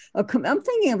I'm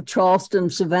thinking of Charleston,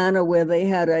 Savannah, where they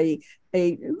had a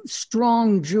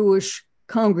strong Jewish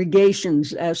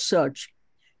congregations as such.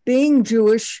 Being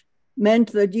Jewish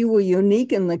meant that you were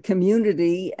unique in the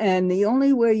community, and the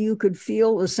only way you could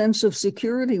feel a sense of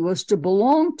security was to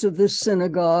belong to this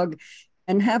synagogue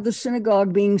and have the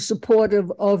synagogue being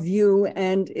supportive of you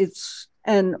and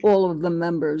all of the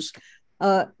members.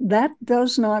 That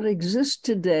does not exist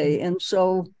today. And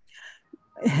so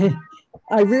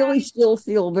I really still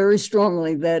feel very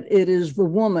strongly that it is the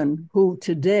woman who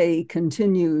today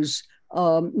continues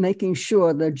making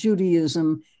sure that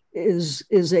Judaism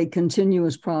is a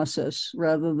continuous process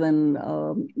rather than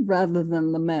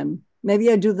the men.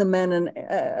 Maybe I do the men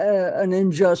an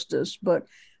injustice, but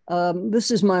this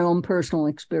is my own personal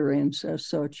experience as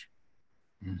such.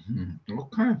 Mm-hmm.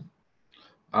 Okay.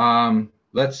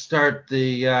 Let's start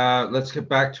let's get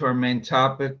back to our main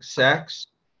topic, sex.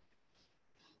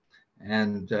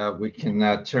 And we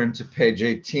can turn to page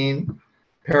 18.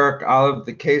 Perek Aleph,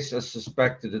 the case of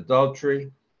suspected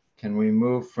adultery. Can we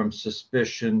move from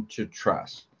suspicion to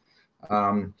trust?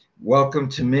 Welcome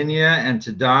to Minya and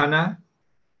to Donna.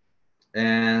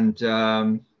 And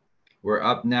we're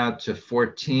up now to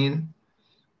 14.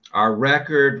 Our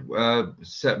record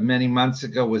set many months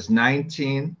ago was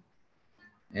 19.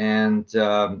 And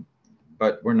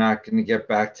but we're not going to get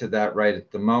back to that right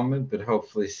at the moment, but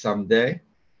hopefully someday.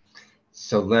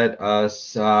 So let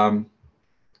us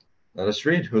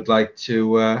read. Who'd like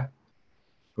to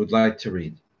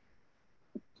read?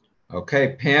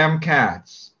 Okay, Pam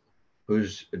Katz,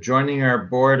 who's joining our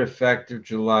board effective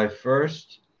July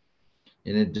 1st,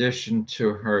 in addition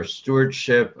to her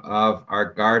stewardship of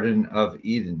our Garden of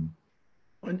Eden.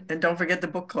 And don't forget the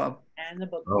book club. And the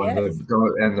book. Oh, Yes.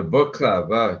 and the book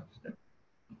club.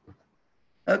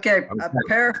 Okay.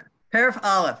 Perek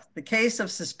Aleph, the case of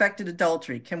suspected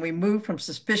adultery. Can we move from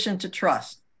suspicion to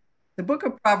trust? The book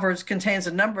of Proverbs contains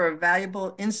a number of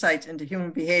valuable insights into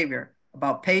human behavior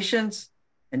about patience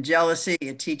and jealousy.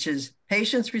 It teaches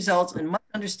patience results in much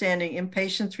understanding,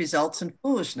 impatience results in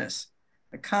foolishness.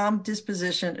 A calm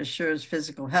disposition assures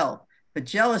physical health, but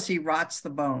jealousy rots the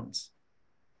bones.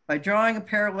 By drawing a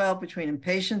parallel between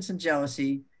impatience and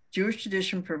jealousy, Jewish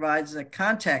tradition provides a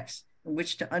context in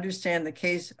which to understand the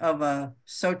case of a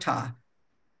sotah,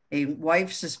 a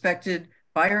wife suspected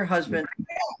by her husband.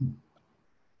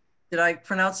 Did I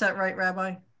pronounce that right,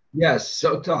 Rabbi? Yes,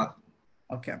 sotah.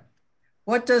 Okay.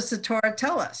 What does the Torah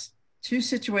tell us? Two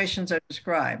situations are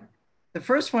described. The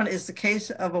first one is the case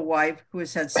of a wife who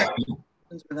has had sexual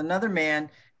relations with another man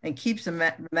and keeps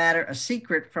the matter a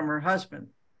secret from her husband.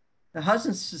 The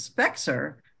husband suspects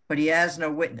her, but he has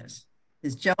no witness.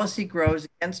 His jealousy grows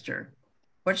against her.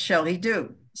 What shall he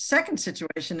do? The second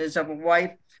situation is of a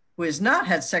wife who has not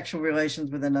had sexual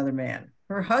relations with another man.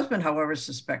 Her husband, however,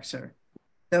 suspects her.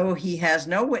 Though he has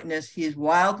no witness, he is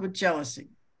wild with jealousy.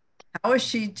 How is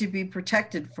she to be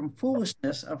protected from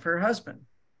foolishness of her husband?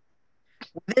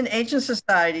 Within ancient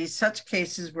societies, such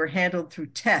cases were handled through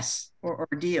tests or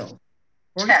ordeals.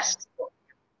 The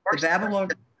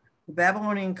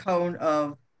Babylonian code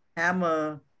of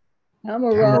Hammurabi.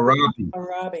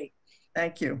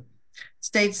 Thank you.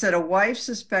 States that a wife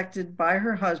suspected by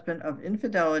her husband of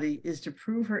infidelity is to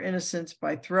prove her innocence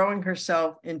by throwing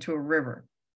herself into a river.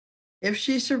 If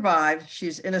she survives, she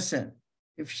is innocent.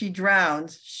 If she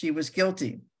drowns, she was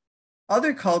guilty.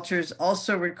 Other cultures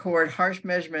also record harsh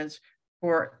measurements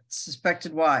for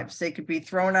suspected wives. They could be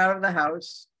thrown out of the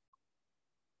house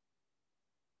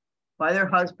by their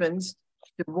husbands,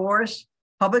 divorced,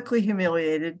 publicly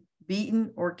humiliated,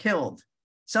 beaten, or killed.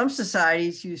 Some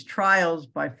societies use trials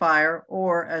by fire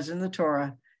or, as in the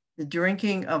Torah, the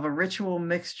drinking of a ritual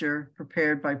mixture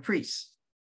prepared by priests.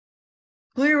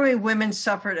 Clearly, women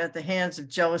suffered at the hands of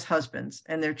jealous husbands,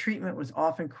 and their treatment was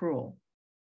often cruel.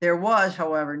 There was,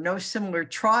 however, no similar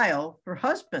trial for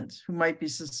husbands who might be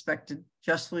suspected,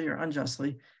 justly or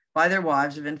unjustly, by their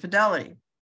wives of infidelity.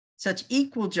 Such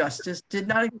equal justice did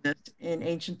not exist in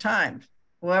ancient times.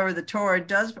 However, the Torah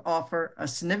does offer a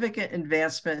significant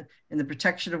advancement in the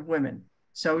protection of women.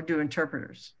 So do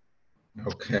interpreters.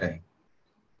 Okay.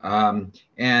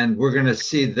 And we're going to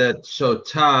see that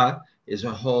sotah is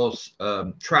a whole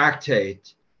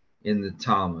tractate in the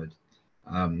Talmud.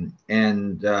 The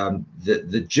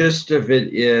gist of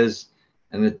it is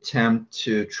an attempt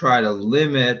to try to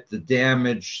limit the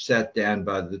damage set down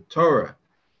by the Torah.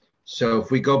 So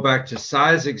if we go back to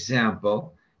Sai's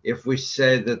example, if we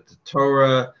say that the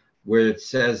Torah, where it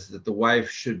says that the wife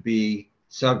should be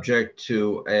subject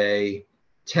to a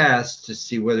test to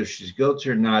see whether she's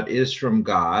guilty or not, is from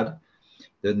God,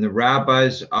 then the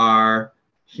rabbis are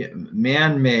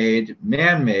man-made,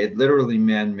 literally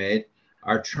man-made,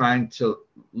 are trying to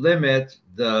limit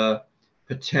the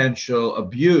potential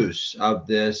abuse of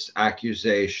this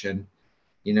accusation.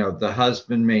 You know, the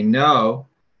husband may know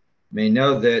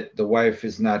that the wife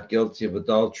is not guilty of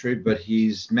adultery, but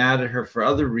he's mad at her for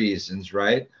other reasons,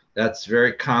 right? That's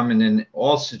very common in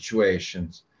all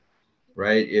situations,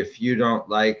 right? If you don't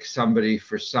like somebody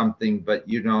for something, but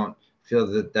you don't feel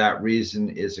that that reason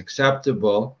is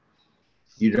acceptable,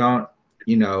 you don't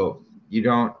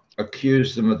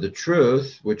accuse them of the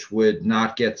truth, which would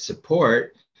not get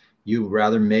support. You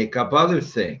rather make up other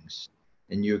things,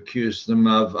 and you accuse them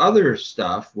of other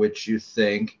stuff, which you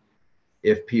think,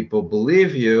 if people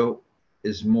believe you,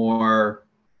 is more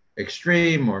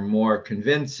extreme or more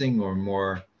convincing or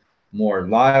more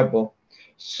liable.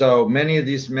 So many of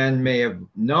these men may have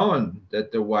known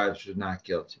that their wives were not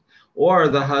guilty. Or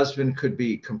the husband could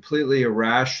be completely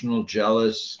irrational,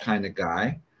 jealous kind of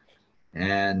guy.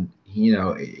 And, you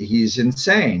know, he's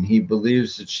insane. He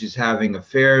believes that she's having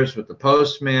affairs with the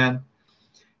postman.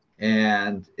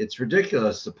 And it's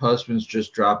ridiculous. The postman's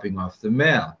just dropping off the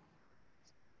mail.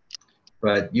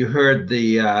 But you heard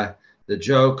the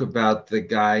joke about the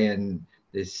guy, and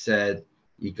they said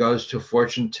he goes to a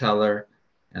fortune teller,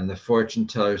 and the fortune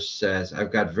teller says,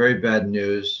 "I've got very bad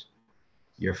news.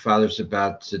 Your father's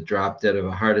about to drop dead of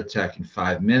a heart attack in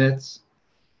 5 minutes."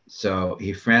 So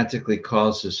he frantically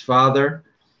calls his father,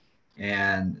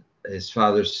 and his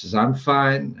father says, "I'm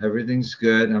fine. Everything's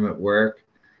good. I'm at work."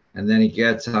 And then he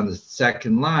gets on the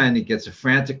second line, he gets a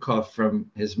frantic call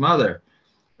from his mother.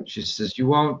 She says, "You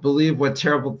won't believe what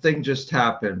terrible thing just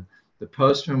happened. The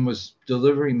postman was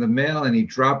delivering the mail and he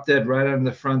dropped dead right on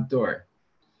the front door."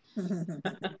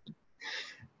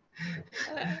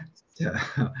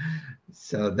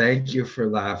 So thank you for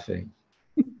laughing.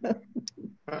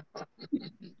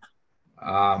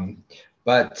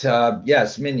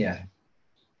 Yes, Minya.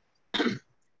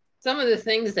 Some of the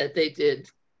things that they did,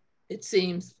 it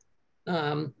seems,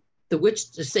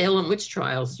 the Salem witch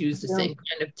trials used the same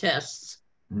kind of tests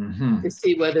to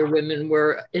see whether women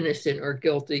were innocent or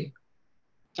guilty.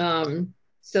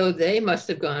 So they must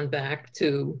have gone back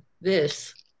to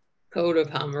this Code of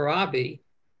Hammurabi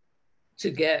to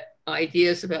get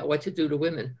ideas about what to do to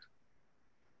women.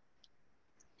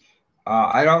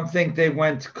 I don't think they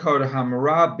went to Code of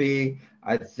Hammurabi.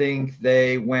 I think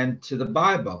they went to the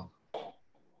Bible.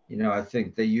 You know, I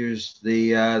think they used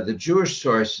the Jewish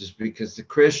sources, because the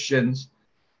Christians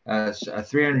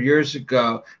 300 years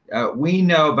ago, we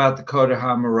know about the Code of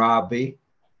Hammurabi.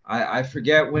 I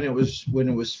forget when it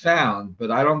was found,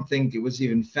 but I don't think it was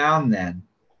even found then.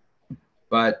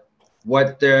 But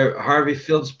what Harvey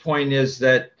Field's point is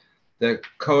that the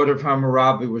Code of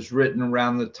Hammurabi was written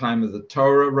around the time of the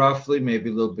Torah, roughly, maybe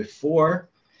a little before,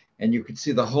 and you could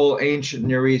see the whole ancient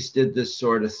Near East did this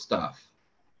sort of stuff.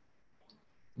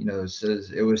 You know,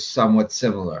 it was somewhat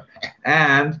similar.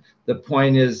 And the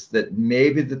point is that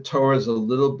maybe the Torah is a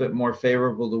little bit more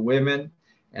favorable to women,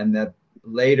 and that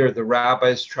later the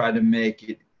rabbis try to make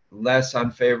it less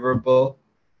unfavorable.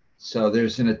 So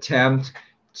there's an attempt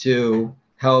to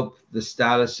help the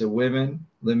status of women,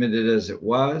 limited as it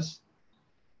was.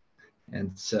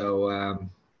 And so,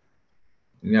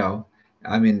 you know,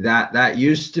 I mean, that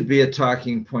used to be a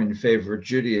talking point in favor of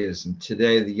Judaism.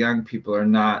 Today, the young people are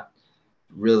not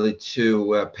really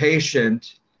too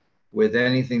patient with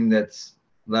anything that's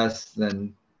less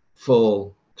than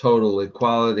full total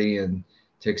equality. And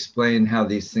to explain how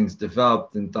these things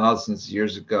developed in thousands of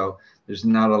years ago, there's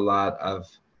not a lot of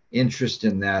interest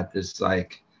in that. There's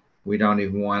like, we don't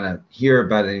even want to hear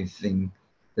about anything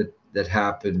that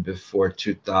happened before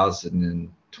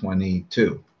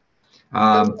 2022.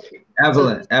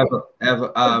 Evelyn,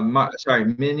 sorry,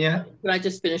 Minya? But I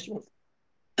just finished.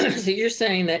 So you're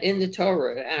saying that in the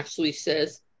Torah, it actually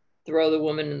says, throw the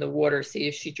woman in the water, see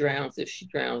if she drowns. If she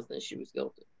drowns, then she was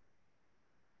guilty.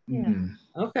 Yeah.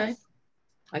 Okay.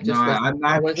 I'm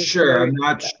not sure.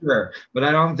 But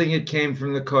I don't think it came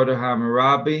from the Code of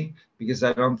Hammurabi, because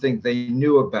I don't think they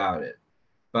knew about it.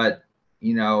 But,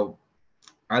 you know,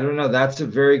 I don't know. That's a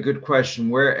very good question.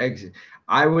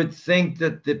 I would think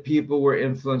that the people were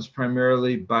influenced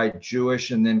primarily by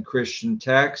Jewish and then Christian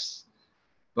texts,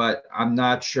 but I'm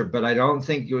not sure. But I don't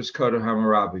think it was Code of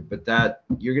Hammurabi. But that,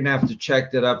 you're going to have to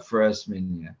check that up for us,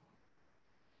 Minya.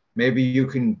 Maybe you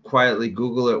can quietly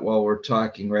Google it while we're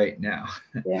talking right now.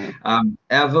 Yeah.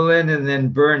 Evelyn and then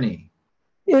Bernie.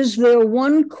 Is there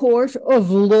one court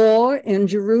of law in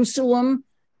Jerusalem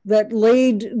that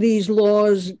laid these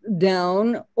laws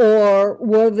down, or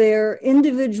were there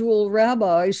individual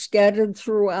rabbis scattered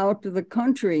throughout the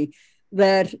country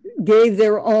that gave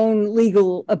their own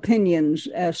legal opinions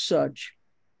as such?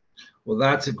 Well,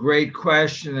 that's a great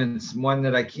question, and it's one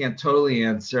that I can't totally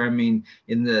answer. I mean,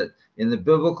 in the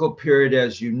biblical period,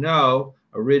 as you know,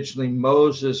 originally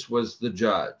Moses was the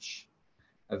judge.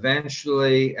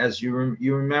 Eventually, as you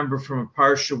remember from a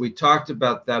parsha, we talked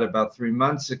about that about 3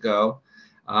 months ago.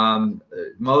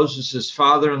 Moses'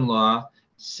 father-in-law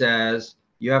says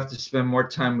you have to spend more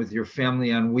time with your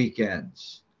family on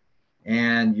weekends,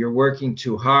 and you're working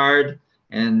too hard.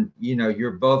 And, you know,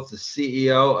 you're both the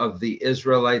CEO of the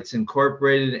Israelites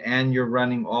Incorporated and you're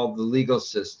running all the legal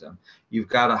system. You've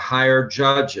got to hire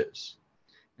judges.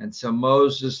 And so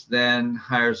Moses then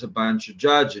hires a bunch of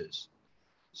judges.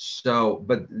 So,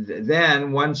 but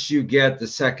then once you get the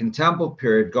Second Temple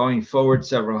period going forward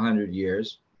several hundred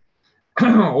years,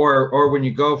 or when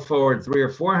you go forward 300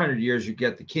 or 400 years, you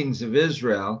get the kings of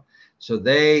Israel. So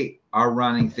they are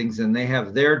running things and they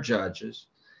have their judges.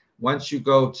 Once you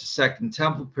go to Second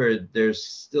Temple period, there's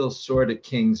still sort of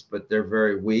kings, but they're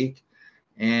very weak.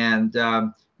 And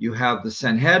you have the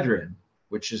Sanhedrin,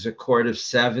 which is a court of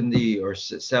 70 or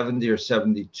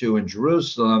 72 in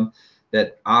Jerusalem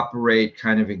that operate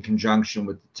kind of in conjunction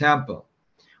with the temple.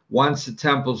 Once the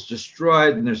temple's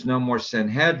destroyed and there's no more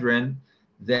Sanhedrin,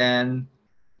 then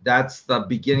that's the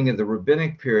beginning of the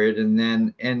rabbinic period. And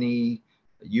then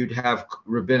you'd have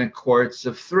rabbinic courts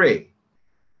of 3,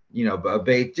 a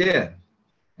Beit Din.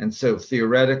 And so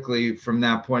theoretically, from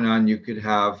that point on, you could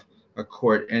have a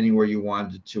court anywhere you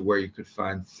wanted to, where you could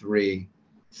find three,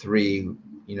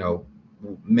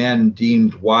 men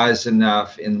deemed wise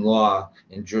enough in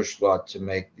Jewish law to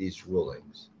make these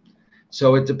rulings.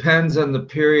 So it depends on the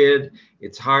period.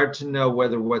 It's hard to know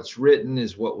whether what's written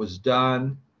is what was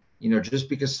done. Just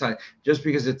because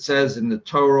it says in the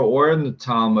Torah or in the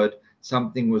Talmud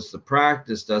something was the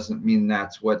practice doesn't mean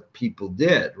that's what people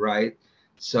did, right?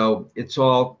 So it's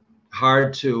all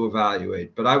hard to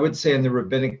evaluate. But I would say in the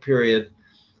rabbinic period,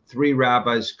 3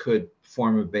 rabbis could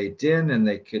form a Beit Din and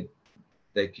they could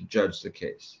judge the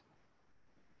case.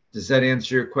 Does that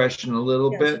answer your question a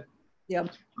little bit? Yep.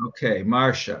 Okay,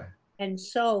 Marcia. And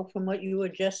so from what you were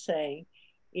just saying,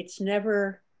 it's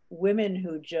never women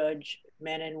who judge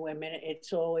men and women.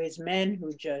 It's always men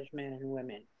who judge men and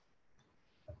women.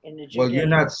 Well, you're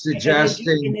not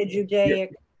suggesting in the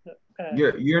Judaic.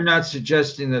 You're not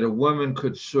suggesting that a woman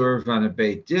could serve on a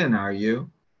Beit Din, are you?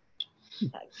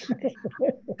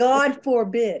 God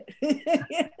forbid.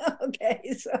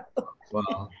 Okay, so.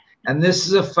 Well, and this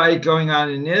is a fight going on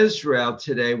in Israel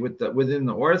today within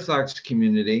the Orthodox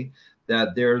community,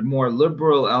 that there are more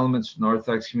liberal elements in the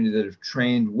Orthodox community that have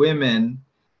trained women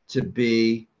to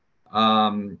be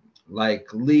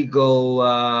like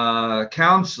legal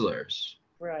counselors.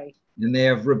 Right. And they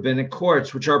have rabbinic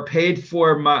courts, which are paid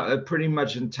for pretty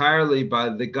much entirely by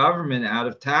the government out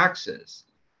of taxes.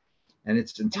 And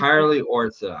it's entirely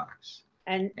Orthodox.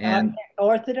 And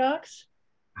Orthodox?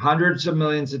 Hundreds of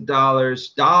millions of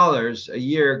dollars a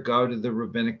year go to the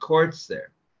rabbinic courts there.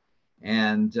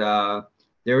 And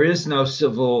there is no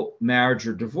civil marriage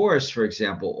or divorce, for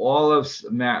example. All of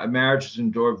marriages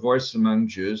and divorce among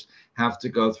Jews have to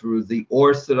go through the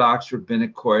Orthodox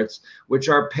rabbinic courts, which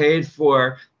are paid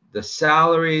for, the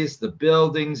salaries, the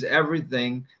buildings,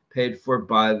 everything paid for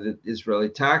by the Israeli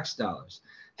tax dollars.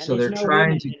 And so they're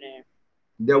trying to.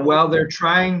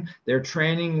 They're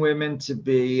training women to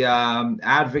be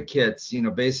advocates,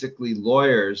 basically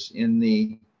lawyers in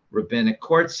the rabbinic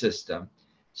court system.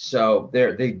 So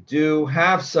they do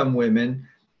have some women,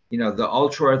 the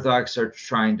ultra-Orthodox are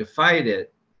trying to fight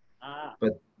it,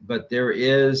 but there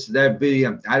is,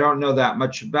 I don't know that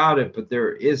much about it, but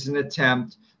there is an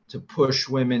attempt to push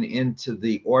women into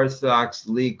the Orthodox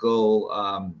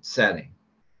legal setting.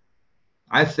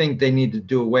 I think they need to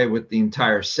do away with the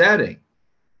entire setting,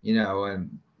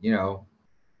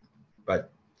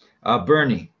 but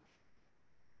Bernie.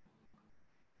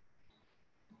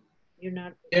 You're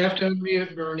not. You have to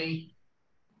unmute Bernie.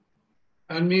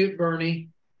 Unmute Bernie.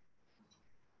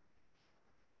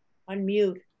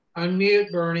 Unmute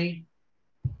Bernie.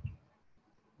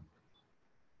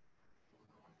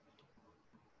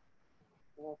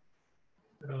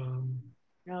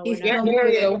 No, he can't hear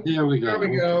you. There we go. There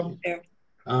we go.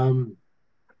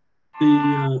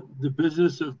 The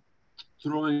business of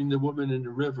throwing the woman in the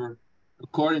river,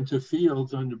 according to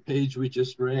Fields on the page we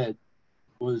just read,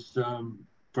 was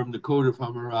from the Code of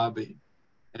Hammurabi.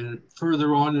 And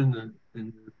further on in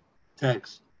the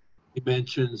text, he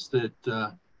mentions that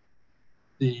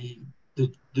the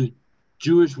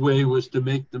Jewish way was to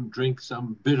make them drink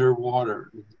some bitter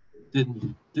water.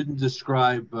 Didn't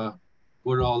describe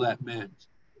what all that meant,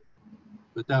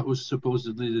 but that was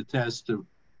supposedly the test of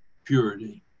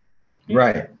purity.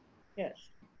 Right. Yes.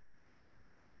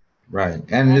 Right.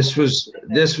 And this was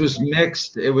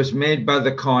mixed. It was made by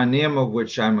the Kohanim, of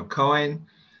which I'm a Kohen.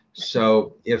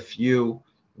 So if you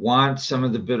want some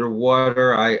of the bitter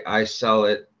water, I sell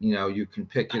it. You can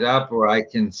pick it up, or I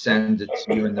can send it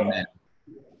to you in the mail.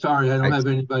 Sorry, I don't have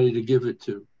anybody to give it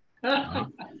to.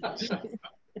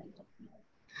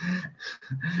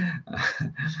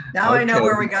 Now I know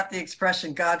where we got the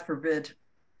expression, God forbid.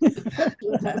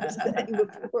 What I was saying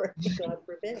before, God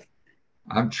forbid.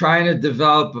 I'm trying to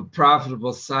develop a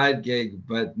profitable side gig,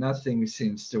 but nothing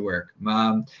seems to work.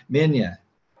 Minya.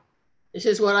 This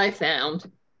is what I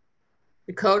found.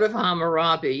 The Code of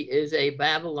Hammurabi is a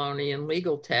Babylonian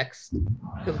legal text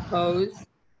composed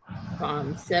from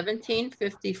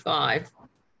 1755 to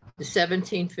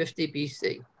 1750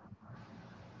 BC.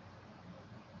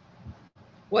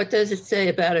 What does it say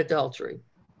about adultery?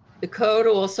 The code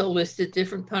also listed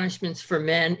different punishments for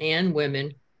men and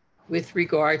women with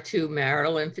regard to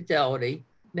marital infidelity.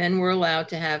 Men were allowed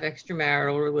to have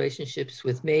extramarital relationships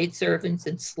with maidservants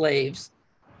and slaves,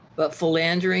 but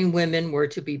philandering women were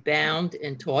to be bound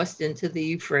and tossed into the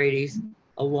Euphrates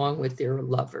along with their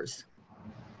lovers.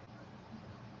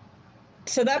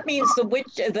 So that means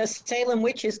the Salem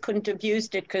witches couldn't have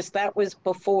used it because that was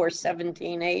before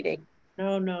 1780.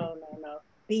 No.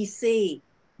 BC.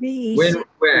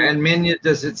 And Minya,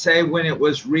 does it say when it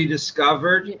was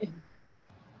rediscovered?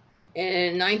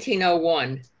 In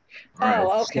 1901.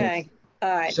 Oh, okay.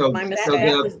 All right. So, my mistake.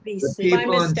 so was the BC.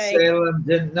 people in Salem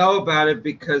didn't know about it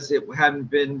because it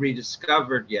hadn't been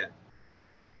rediscovered yet.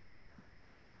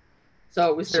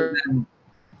 So it was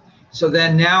So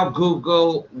then now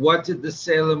Google, what did the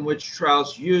Salem witch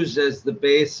trials use as the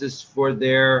basis for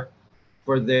their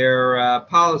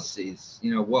policies?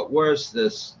 You know, what was the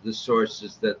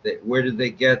sources that where did they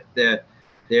get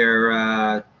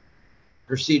their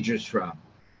procedures from?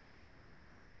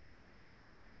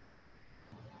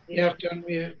 You have to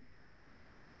unmute.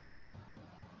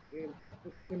 You're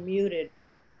muted.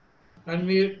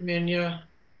 Unmute, Minya.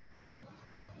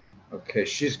 Okay,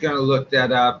 she's going to look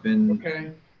that up. And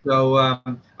okay. So,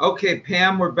 okay,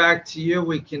 Pam, we're back to you.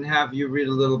 We can have you read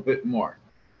a little bit more.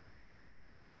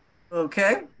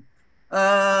 Okay.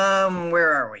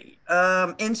 Where are we?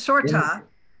 In Sorta,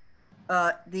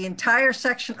 the entire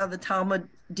section of the Talmud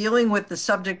dealing with the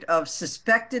subject of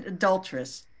suspected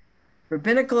adulteress,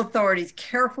 rabbinical authorities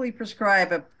carefully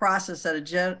prescribe a process that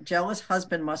a jealous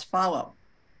husband must follow.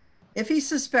 If he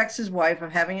suspects his wife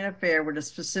of having an affair with a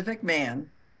specific man,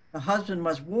 the husband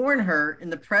must warn her in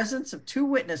the presence of 2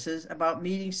 witnesses about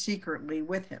meeting secretly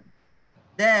with him.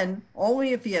 Then,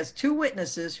 only if he has 2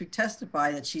 witnesses who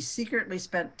testify that she secretly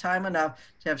spent time enough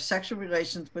to have sexual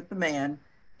relations with the man,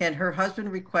 can her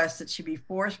husband request that she be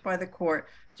forced by the court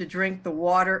to drink the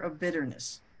water of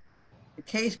bitterness. The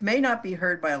case may not be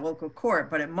heard by a local court,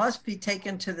 but it must be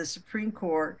taken to the Supreme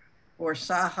Court or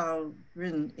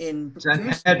Sanhedrin in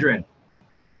Sanhedrin.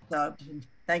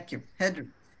 Thank you, Hedrin.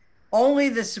 Only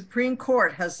the Supreme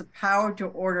Court has the power to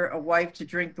order a wife to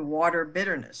drink the water of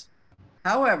bitterness.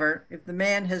 However, if the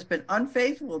man has been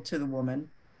unfaithful to the woman,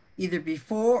 either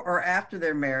before or after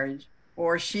their marriage,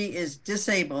 or she is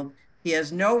disabled, he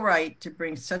has no right to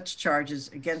bring such charges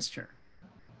against her.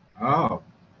 Oh.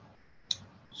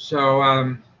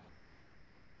 So,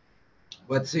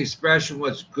 what's the expression?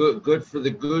 What's good for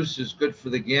the goose is good for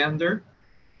the gander.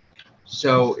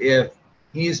 So if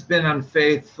he's been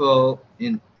unfaithful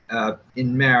in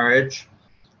marriage,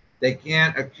 they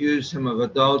can't accuse him of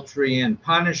adultery and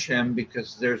punish him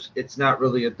because it's not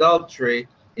really adultery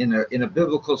in a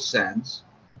biblical sense,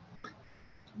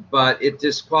 but it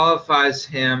disqualifies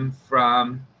him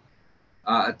from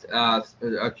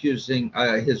accusing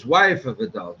his wife of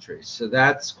adultery. So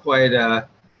that's quite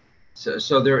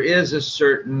so there is a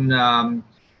certain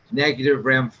negative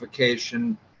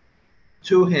ramification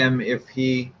to him if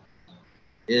he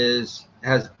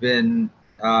has been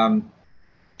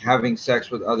having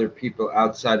sex with other people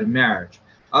outside of marriage.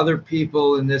 Other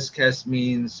people in this case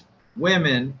means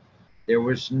women. There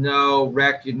was no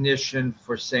recognition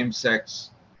for same-sex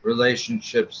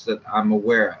relationships that I'm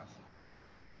aware of.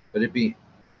 But it'd be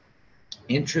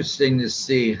interesting to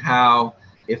see how,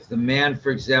 if the man, for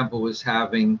example, was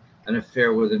having an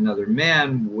affair with another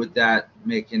man, would that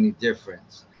make any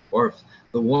difference? Or if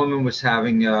the woman was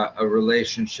having a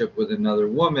relationship with another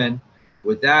woman,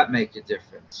 would that make a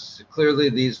difference? So clearly,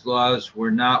 these laws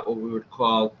were not what we would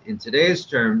call, in today's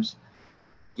terms,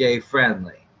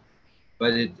 gay-friendly.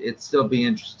 But it'd still be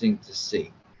interesting to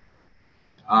see.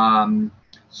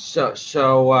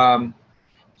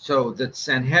 So the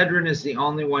Sanhedrin is the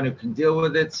only one who can deal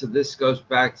with it. So this goes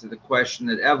back to the question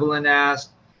that Evelyn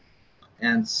asked.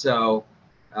 And so,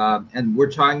 and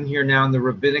we're talking here now in the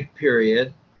rabbinic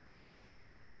period.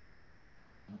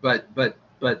 But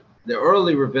the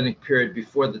early rabbinic period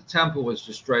before the temple was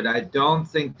destroyed, I don't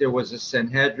think there was a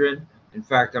Sanhedrin. In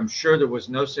fact, I'm sure there was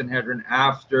no Sanhedrin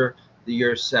after the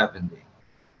year 70.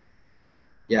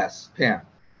 Yes, Pam.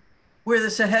 Were the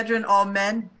Sanhedrin all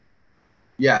men?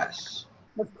 Yes.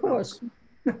 Of course.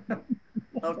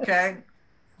 Okay.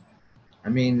 I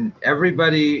mean,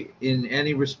 everybody in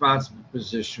any responsible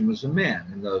position was a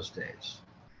man in those days.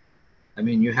 I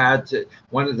mean, you had to,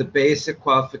 one of the basic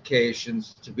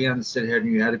qualifications to be on the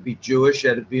Sanhedrin, you had to be Jewish, you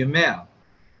had to be a male.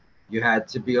 You had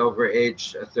to be over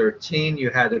age 13.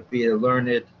 You had to be a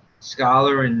learned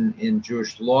scholar in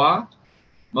Jewish law.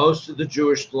 Most of the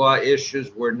Jewish law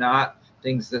issues were not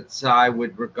things that Sai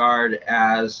would regard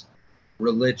as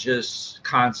religious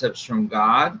concepts from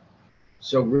God.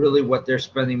 So really what they're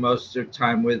spending most of their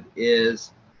time with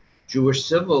is Jewish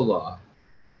civil law.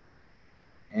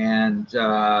 And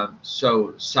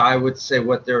so Sai would say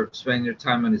what they're spending their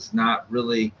time on is not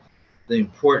really the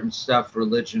important stuff,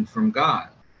 religion from God,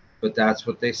 but that's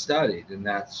what they studied. And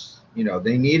that's, you know,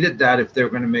 they needed that if they're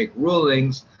going to make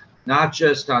rulings, not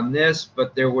just on this,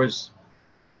 but there was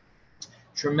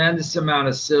tremendous amount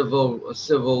of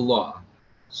civil law.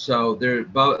 So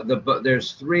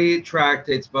there's 3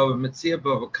 tractates, Bava Metzia,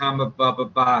 Bava Kama,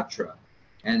 Bava Batra,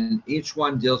 and each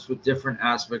one deals with different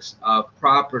aspects of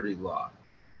property law.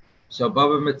 So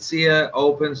Bava Metzia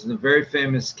opens in the very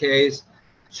famous case,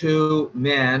 2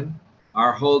 men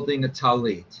are holding a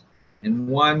talit, and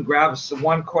one grabs the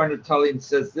one corner of the talit and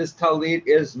says, "This talit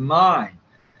is mine,"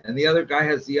 and the other guy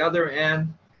has the other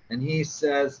end, and he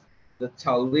says, "The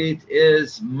talit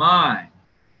is mine."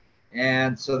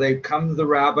 And so they come to the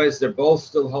rabbis, they're both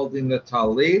still holding the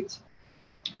talit,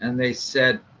 and they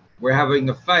said, "We're having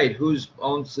a fight, who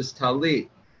owns this talit?"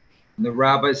 And the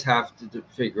rabbis have to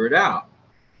figure it out.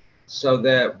 So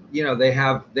that, you know,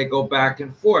 they go back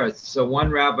and forth. So one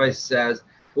rabbi says,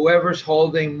 whoever's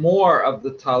holding more of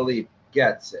the talit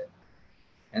gets it.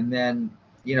 And then,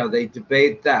 you know, they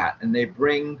debate that, and they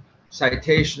bring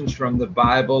citations from the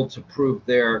Bible to prove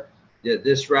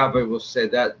this rabbi will say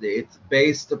that it's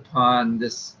based upon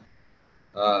this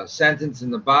sentence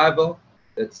in the Bible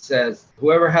that says,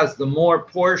 whoever has the more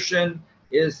portion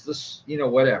is the, you know,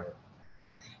 whatever.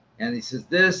 And he says,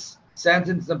 this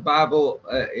sentence in the Bible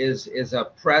is a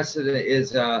precedent,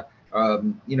 is a,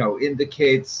 you know,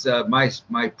 indicates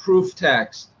my proof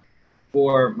text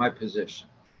for my position.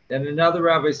 Then another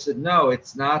rabbi said, no,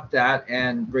 it's not that,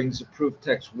 and brings a proof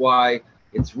text why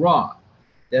it's wrong.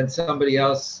 Then somebody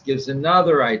else gives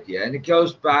another idea, and it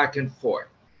goes back and forth.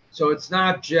 So it's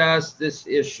not just this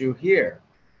issue here,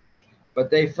 but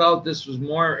they felt this was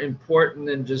more important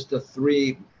than just a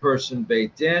 3-person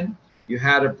Beit Din. You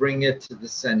had to bring it to the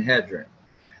Sanhedrin,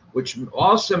 which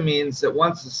also means that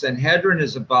once the Sanhedrin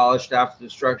is abolished after the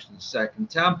destruction of the Second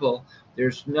Temple,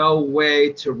 there's no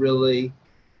way to really,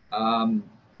 you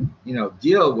know,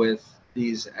 deal with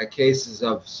these cases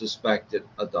of suspected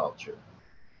adultery.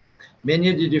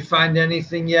 Minya, did you find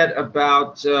anything yet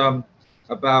about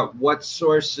what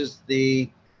sources the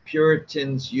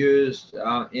Puritans used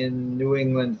in New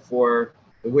England for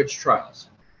the witch trials?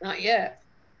 Not yet.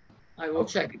 I will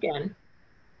check again.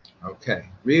 Okay,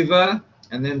 Riva,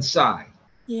 and then Sai.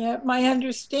 Yeah, my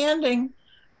understanding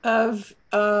of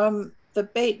the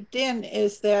Beit Din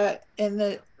is that in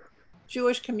the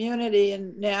Jewish community,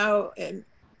 and now in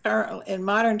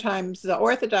modern times, the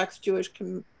Orthodox Jewish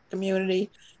community,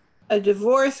 a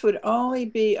divorce would only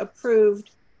be approved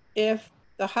if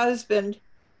the husband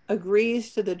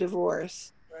agrees to the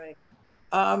divorce. Right.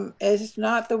 As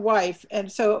not the wife. And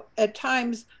so at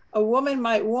times a woman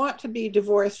might want to be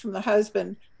divorced from the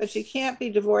husband, but she can't be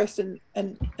divorced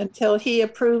until he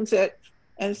approves it.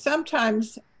 And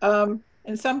sometimes,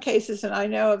 in some cases, and I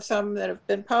know of some that have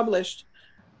been published,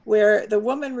 where the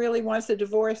woman really wants a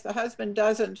divorce, the husband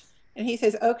doesn't, and he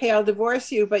says, okay, I'll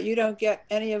divorce you, but you don't get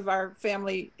any of our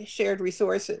family shared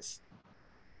resources.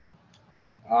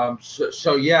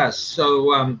 So yes,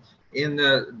 so in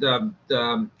the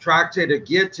Tractate of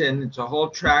Gittin, it's a whole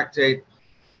tractate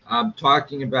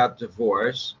talking about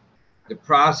divorce. The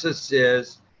process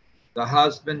is the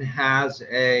husband has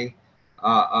a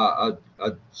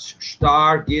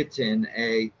star Gittin,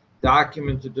 a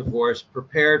document of divorce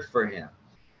prepared for him.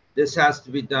 This has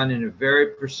to be done in a very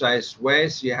precise way.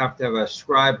 So you have to have a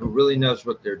scribe who really knows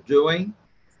what they're doing.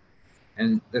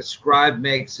 And the scribe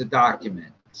makes a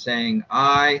document saying,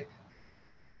 I,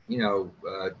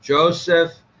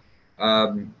 Joseph,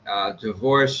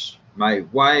 divorce my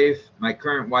wife, my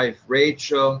current wife,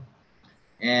 Rachel.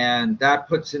 And that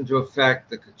puts into effect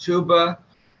the ketubah,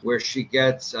 where she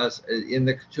gets us in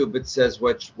the ketubah, it says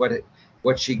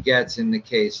what she gets in the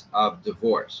case of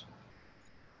divorce.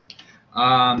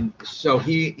 So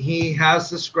he has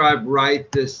the scribe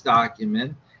write this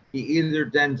document. He either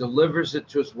then delivers it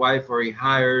to his wife or he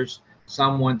hires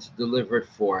someone to deliver it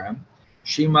for him.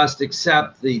 She must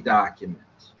accept the document.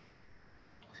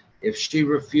 If she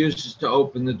refuses to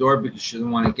open the door because she doesn't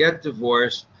want to get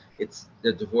divorced,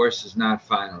 the divorce is not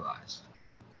finalized.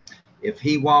 If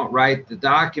he won't write the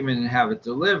document and have it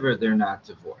delivered, they're not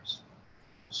divorced.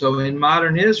 So in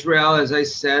modern Israel, as I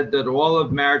said, that all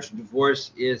of marriage and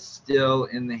divorce is still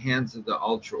in the hands of the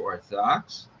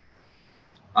ultra-Orthodox.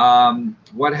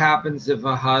 What happens if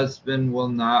a husband will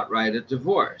not write a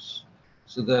divorce?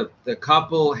 So the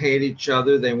couple hate each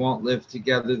other, they won't live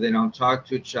together, they don't talk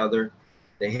to each other,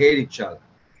 they hate each other.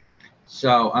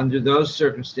 So under those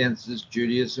circumstances,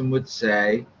 Judaism would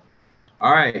say,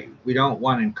 all right, we don't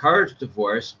want to encourage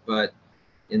divorce, but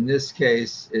in this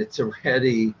case, it's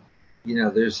already,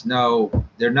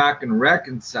 they're not going to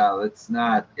reconcile. It's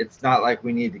not like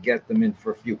we need to get them in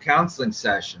for a few counseling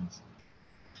sessions.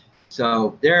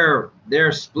 So they're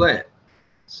split.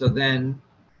 So then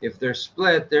if they're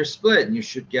split, and you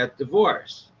should get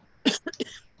divorced.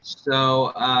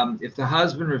 So if the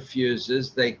husband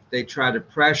refuses, they try to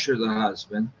pressure the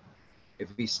husband. If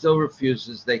he still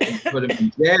refuses, they can put him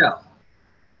in jail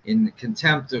in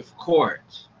contempt of court.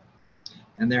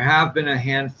 And there have been a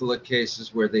handful of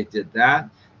cases where they did that.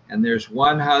 And there's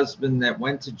one husband that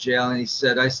went to jail and he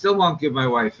said, I still won't give my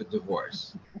wife a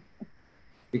divorce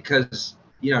because,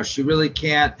 she really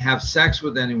can't have sex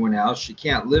with anyone else. She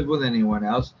can't live with anyone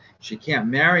else. She can't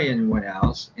marry anyone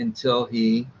else until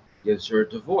he gives her a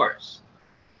divorce.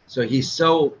 So he's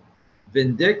so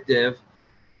vindictive.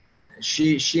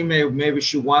 Maybe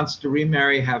she wants to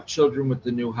remarry, have children with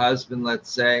the new husband, let's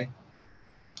say.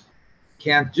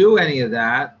 Can't do any of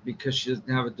that because she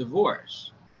doesn't have a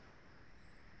divorce.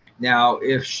 Now,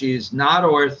 if she's not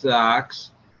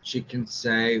Orthodox, she can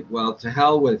say, well, to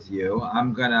hell with you.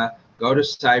 I'm going to go to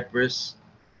Cyprus.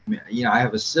 I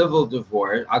have a civil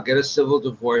divorce. I'll get a civil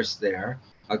divorce there.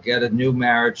 I'll get a new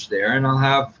marriage there, and I'll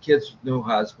have kids with new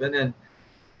husband.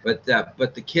 But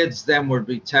the kids then would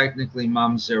be technically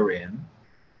mamzerim.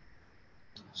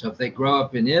 So if they grow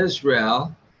up in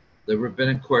Israel, the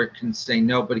rabbinic court can say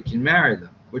nobody can marry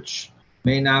them, which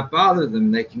may not bother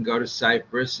them. They can go to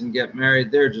Cyprus and get married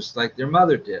there just like their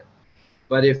mother did.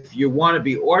 But if you want to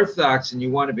be Orthodox and you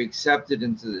want to be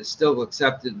still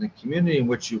accepted in the community in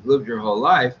which you've lived your whole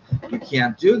life, you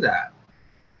can't do that.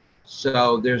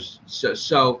 So there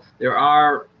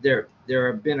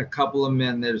have been a couple of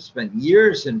men that have spent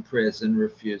years in prison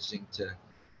refusing to.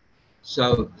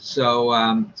 So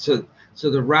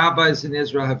the rabbis in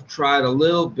Israel have tried a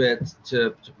little bit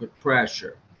to put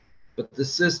pressure, but the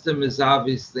system is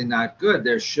obviously not good.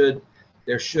 There should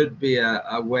be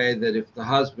a way that if the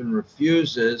husband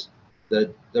refuses,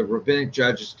 the rabbinic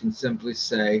judges can simply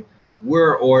say,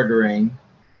 we're ordering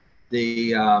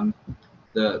the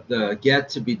get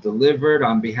to be delivered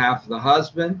on behalf of the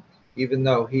husband, even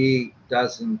though he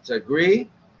doesn't agree.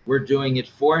 We're doing it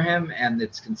for him, and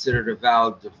it's considered a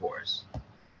valid divorce.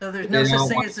 So there's no such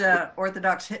thing as an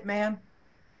Orthodox hitman?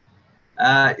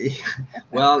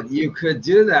 Well, you could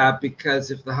do that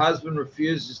because if the husband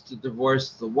refuses to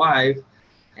divorce the wife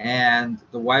and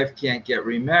the wife can't get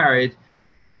remarried,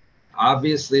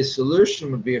 obviously a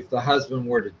solution would be if the husband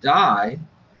were to die,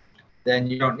 then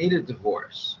you don't need a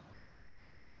divorce.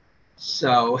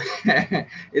 So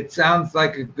it sounds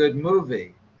like a good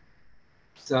movie.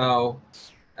 So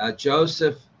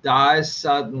Joseph dies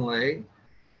suddenly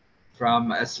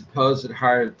from a supposed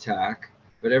heart attack,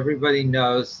 but everybody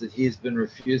knows that he's been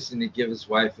refusing to give his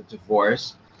wife a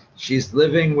divorce. She's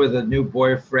living with a new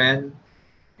boyfriend,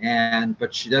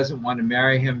 but she doesn't want to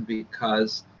marry him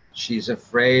because she's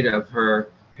afraid of her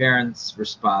parents'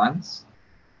 response.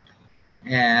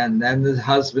 And then the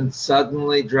husband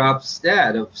suddenly drops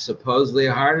dead of supposedly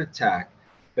a heart attack.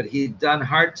 But he'd done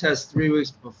heart tests 3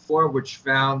 weeks before, which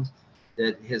found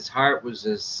that his heart was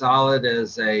as solid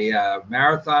as a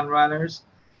marathon runner's,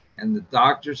 and the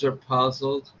doctors are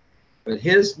puzzled. But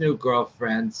his new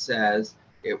girlfriend says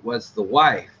it was the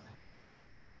wife.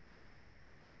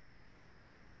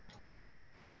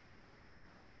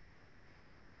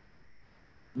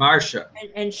 Marcia.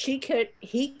 And he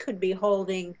could be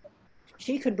holding,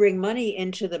 she could bring money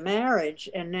into the marriage,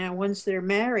 and now once they're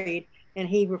married and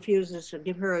he refuses to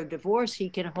give her a divorce, he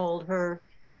can hold her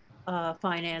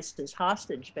finances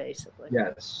hostage, basically.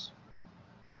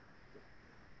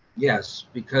 Yes,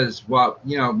 because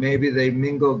maybe they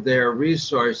mingled their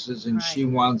resources, and she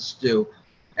wants to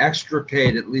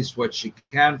extricate at least what she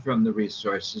can from the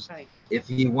resources. If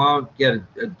he won't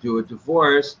do a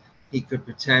divorce, he could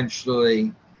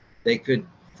potentially, they could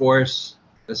force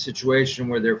a situation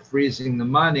where they're freezing the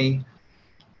money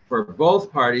for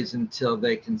both parties until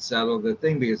they can settle the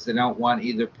thing, because they don't want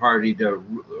either party to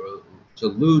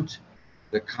loot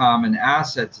the common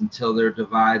assets until they're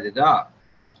divided up.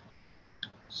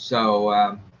 So,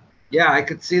 I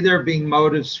could see there being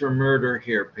motives for murder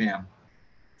here, Pam.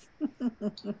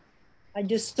 I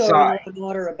just saw an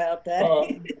order about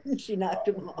that. She knocked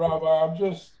him off. Rabbi, I'm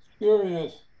just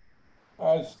curious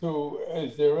as to,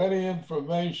 is there any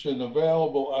information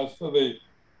available as to the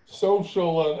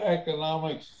social and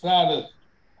economic status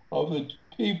of the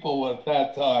people at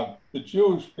that time, the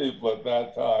Jewish people at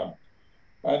that time?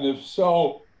 And if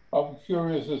so, I'm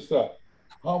curious as to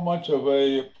how much of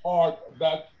a part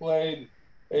that played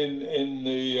in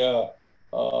the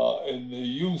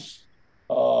use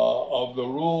of the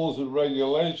rules and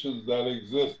regulations that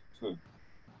existed.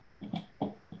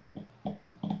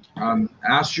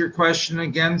 Ask your question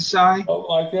again, Cy.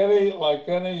 Like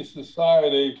any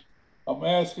society, I'm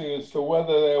asking as to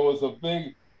whether there was a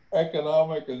big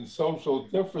economic and social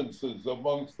differences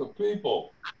amongst the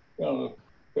people. You know,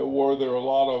 there a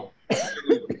lot of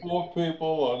poor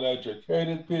people,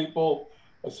 uneducated people,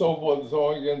 and so forth and so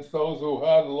on, against those who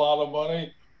had a lot of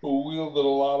money, who wielded a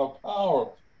lot of power.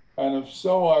 And if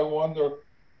so, I wonder,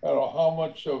 how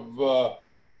much of that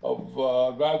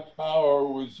power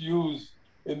was used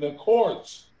in the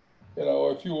courts.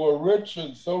 If you were rich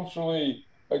and socially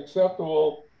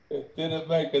acceptable, it didn't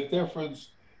make a difference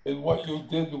in what you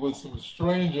did with some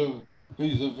stranger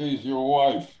vis-a-vis your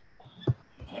wife.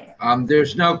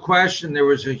 There's no question there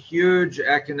was a huge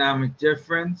economic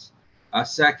difference, a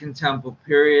Second Temple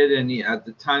period, and at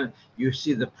the time you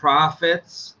see the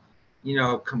prophets,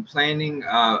 complaining,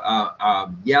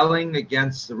 yelling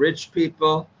against the rich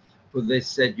people, who they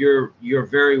said, you're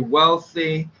very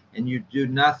wealthy and you do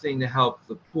nothing to help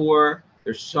the poor.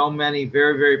 There's so many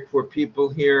very, very poor people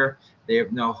here. They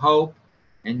have no hope.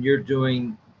 And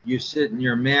you sit in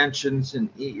your mansions and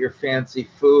eat your fancy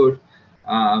food,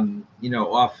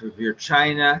 off of your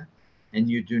china, and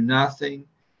you do nothing.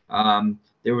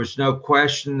 There was no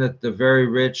question that the very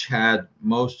rich had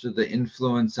most of the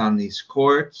influence on these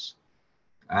courts.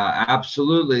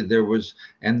 Absolutely, there was,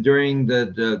 and during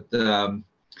the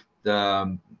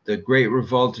Great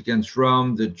Revolt against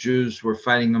Rome, the Jews were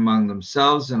fighting among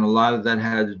themselves, and a lot of that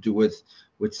had to do with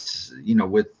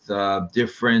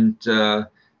different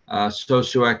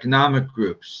socioeconomic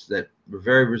groups that were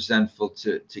very resentful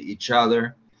to each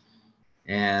other.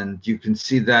 And you can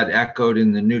see that echoed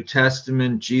in the New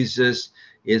Testament. Jesus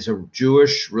is a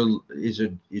Jewish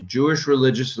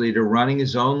religious leader running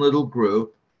his own little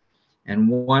group, and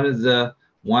one of the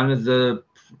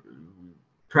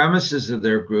premises of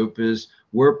their group is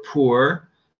we're poor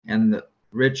and the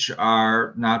rich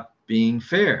are not being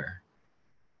fair.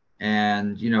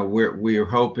 And we're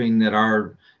hoping that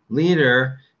our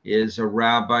leader is a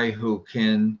rabbi who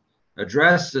can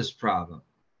address this problem.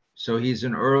 So he's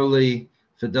an early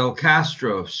Fidel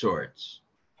Castro of sorts.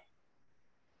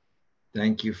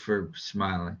 Thank you for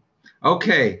smiling.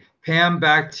 Okay, Pam,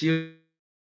 back to you.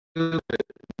 A little bit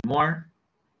more.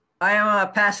 I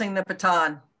am passing the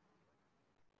baton.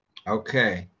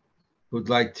 Okay, who'd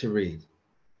like to read?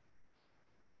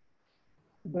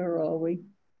 Where are we?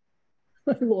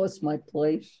 I lost my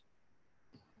place.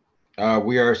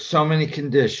 We are so many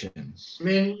conditions.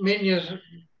 Minya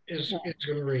is going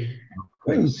to read.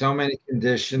 Okay, so many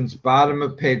conditions. Bottom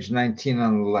of page 19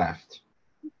 on the left.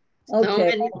 Okay. So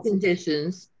many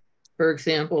conditions. For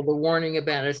example, the warning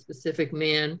about a specific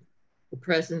man, the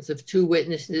presence of 2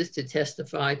 witnesses to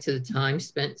testify to the time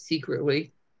spent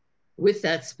secretly with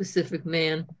that specific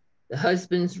man, the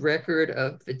husband's record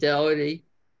of fidelity,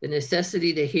 the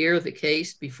necessity to hear the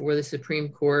case before the Supreme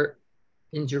Court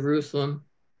in Jerusalem,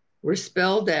 were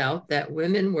spelled out that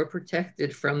women were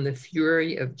protected from the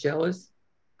fury of jealous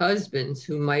husbands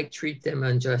who might treat them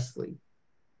unjustly.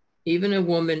 Even a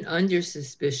woman under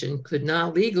suspicion could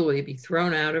not legally be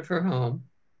thrown out of her home,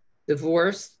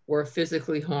 divorced, or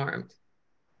physically harmed.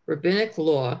 Rabbinic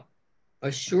law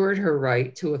assured her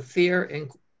right to a fair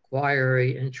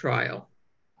inquiry and trial.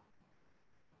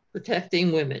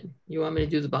 Protecting women. You want me to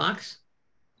do the box?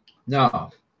 No.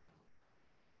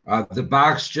 The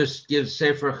box just gives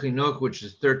Sefer Chinuch, which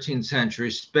is 13th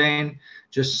century Spain,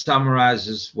 just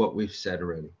summarizes what we've said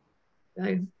already.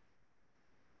 Okay.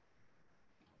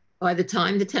 By the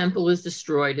time the temple is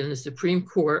destroyed and the Supreme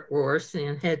Court, or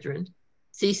Sanhedrin,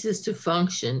 ceases to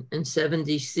function in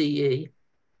 70 CE,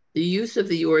 the use of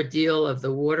the ordeal of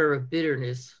the water of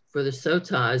bitterness for the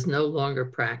sotah is no longer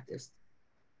practiced.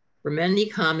 For many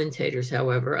commentators,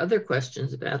 however, other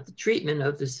questions about the treatment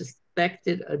of the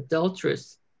suspected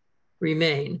adulteress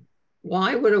remain.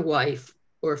 Why would a wife,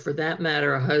 or for that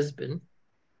matter, a husband,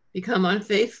 become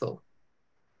unfaithful?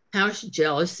 How should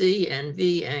jealousy,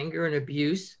 envy, anger, and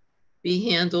abuse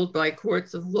be handled by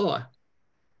courts of law?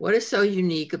 What is so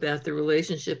unique about the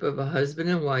relationship of a husband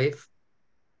and wife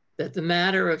that the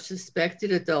matter of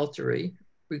suspected adultery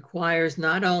requires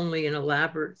not only an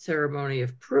elaborate ceremony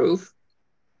of proof,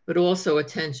 but also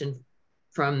attention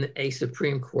from a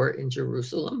Supreme Court in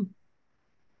Jerusalem?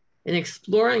 In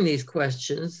exploring these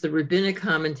questions, the rabbinic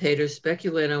commentators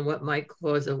speculate on what might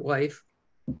cause a wife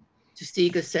to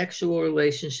seek a sexual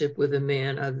relationship with a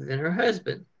man other than her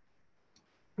husband.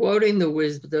 Quoting the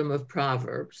wisdom of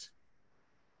Proverbs,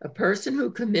 a person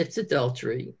who commits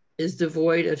adultery is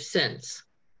devoid of sense.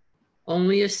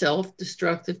 Only a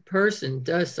self-destructive person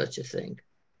does such a thing.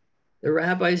 The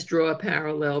rabbis draw a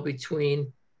parallel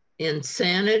between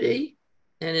insanity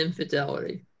and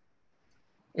infidelity.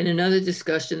 In another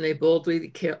discussion, they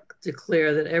boldly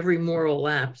declare that every moral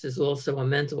lapse is also a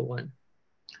mental one.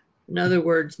 In other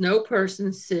words, no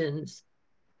person sins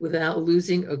without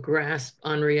losing a grasp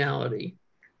on reality.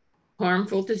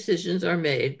 Harmful decisions are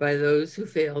made by those who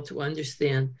fail to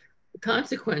understand the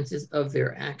consequences of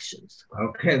their actions.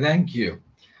 Okay, thank you.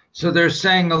 So they're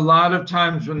saying a lot of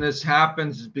times when this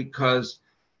happens is because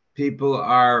people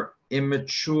are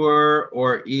immature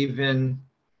or even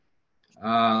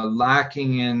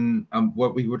lacking in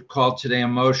what we would call today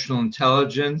emotional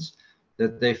intelligence,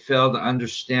 that they fail to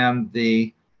understand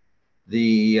the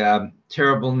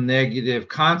terrible negative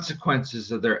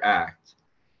consequences of their act.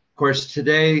 Of course,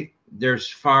 today there's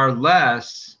far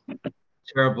less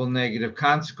terrible negative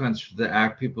consequence for the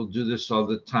act. People do this all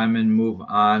the time and move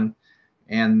on,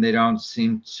 and they don't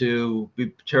seem to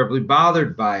be terribly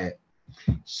bothered by it.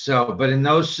 So, but in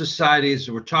those societies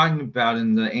that we're talking about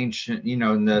in the ancient,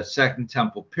 in the Second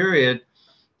Temple period,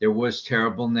 there was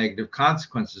terrible negative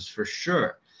consequences for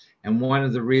sure. And one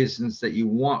of the reasons that you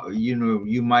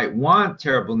might want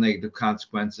terrible negative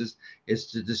consequences is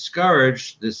to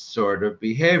discourage this sort of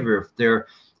behavior.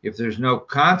 If there's no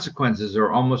consequences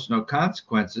or almost no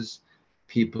consequences,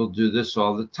 people do this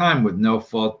all the time with no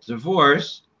fault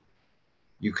divorce.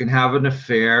 You can have an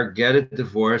affair, get a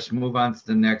divorce, move on to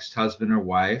the next husband or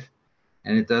wife,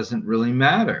 and it doesn't really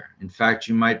matter. In fact,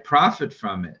 you might profit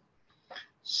from it.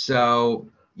 So,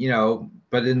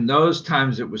 but in those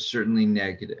times, it was certainly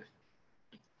negative.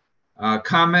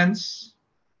 Comments?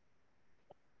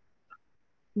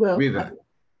 Well, Riva.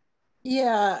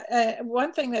 Yeah,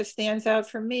 one thing that stands out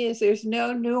for me is there's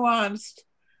no nuanced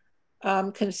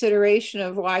consideration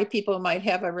of why people might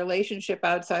have a relationship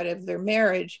outside of their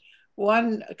marriage.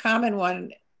 One common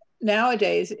one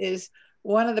nowadays is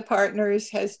one of the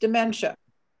partners has dementia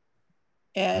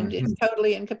and is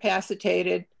totally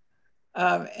incapacitated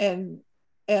and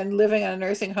living in a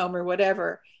nursing home or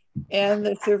whatever.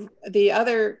 And the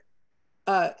other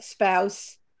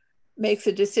spouse makes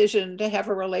a decision to have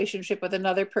a relationship with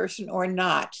another person or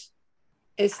not.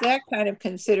 It's that kind of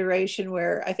consideration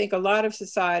where I think a lot of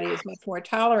society is much more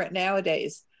tolerant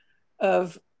nowadays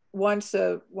of once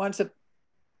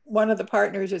one of the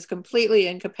partners is completely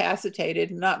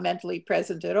incapacitated and not mentally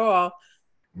present at all,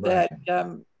 right,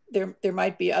 that there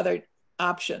might be other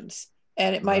options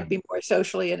and it might be more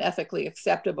socially and ethically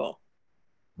acceptable.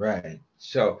 Right.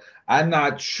 So I'm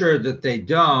not sure that they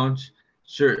don't.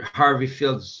 Sir Harvey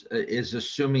Fields is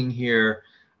assuming here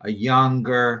a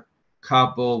younger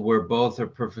couple where both are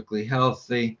perfectly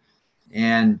healthy.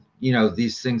 And,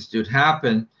 these things do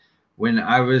happen. When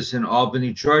I was in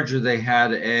Albany, Georgia, they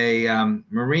had a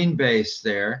Marine base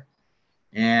there.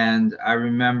 And I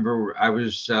remember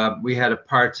we had a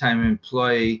part-time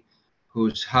employee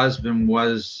whose husband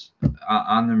was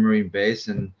on the Marine base,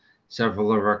 and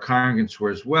several of our congregants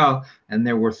were as well. And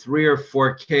there were 3 or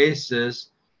 4 cases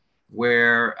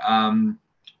where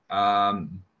not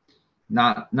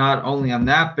only on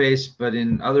that base, but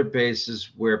in other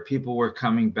bases where people were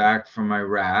coming back from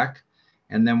Iraq,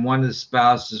 and then one of the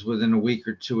spouses within a week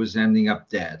or 2 was ending up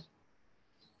dead.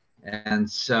 And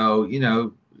so,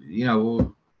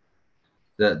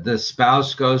 the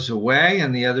spouse goes away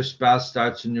and the other spouse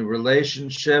starts a new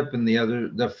relationship, and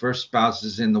the first spouse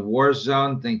is in the war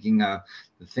zone thinking the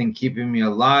thing keeping me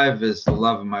alive is the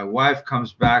love of my wife,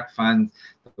 comes back, finds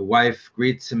the wife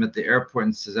greets him at the airport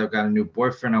and says, I've got a new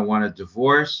boyfriend, I want a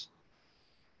divorce.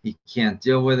 He can't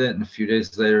deal with it, and a few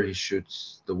days later he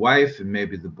shoots the wife and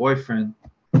maybe the boyfriend.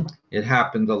 It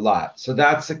happened a lot. So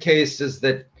that's the cases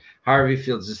that Harvey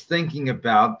Fields is thinking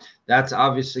about. That's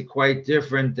obviously quite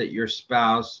different that your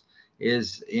spouse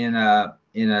is in a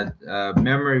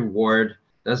memory ward,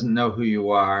 doesn't know who you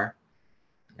are.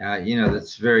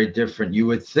 That's very different. You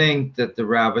would think that the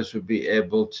rabbis would be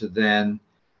able to then,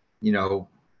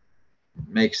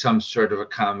 make some sort of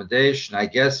accommodation. I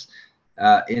guess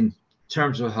in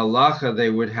terms of halacha, they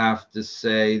would have to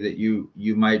say that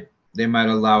they might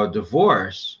allow a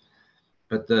divorce,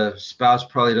 but the spouse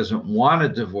probably doesn't want a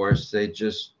divorce. They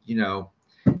just,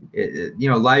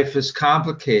 life is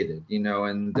complicated,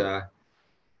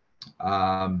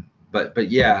 but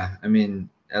yeah, I mean,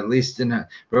 at least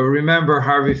but remember,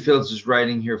 Harvey Fields is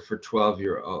writing here for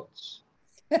 12-year-olds.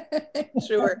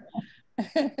 Sure.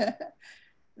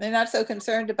 They're not so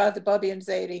concerned about the Bubby and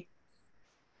Zadie.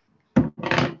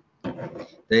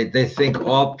 They think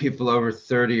all people over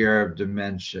 30 are of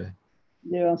dementia.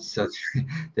 Yeah. So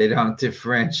they don't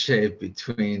differentiate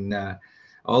between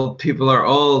old people are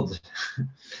old.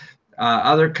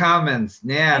 Other comments,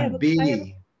 Nan,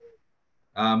 B,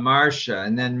 Marcia,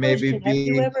 and then maybe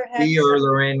B or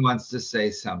Lorraine wants to say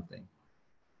something.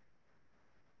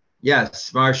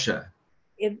 Yes, Marcia.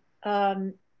 If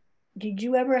did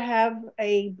you ever have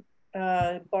a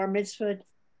bar mitzvah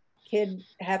kid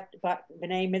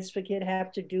b'nai mitzvah kid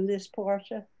have to do this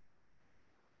parsha?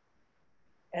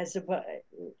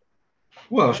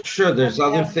 Well, sure. There's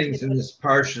other things in this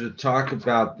parsha to talk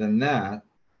about than that.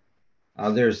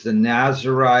 There's the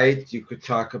Nazarite. You could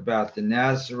talk about the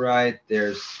Nazarite.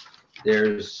 There's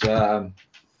there's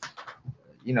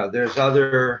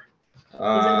other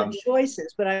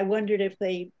choices, but I wondered if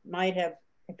they might have,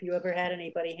 if you ever had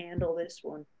anybody handle this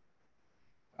one.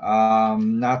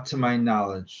 Not to my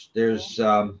knowledge. There's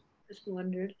just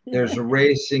wondered. There's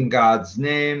erasing God's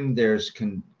name. There's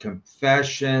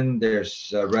confession.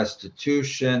 There's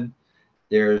restitution.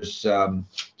 There's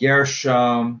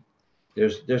Gershom.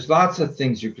 There's lots of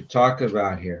things you could talk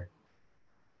about here.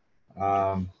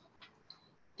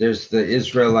 There's the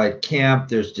Israelite camp.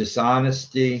 There's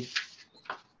dishonesty.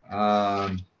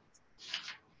 But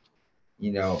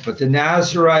the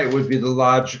Nazarite would be the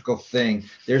logical thing.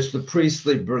 There's the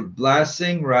priestly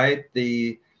blessing, right?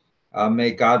 May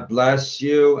God bless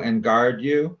you and guard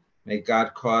you. May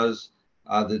God cause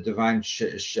the divine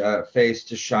face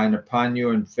to shine upon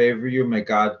you and favor you. May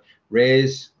God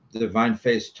raise the divine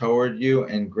face toward you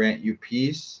and grant you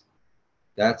peace.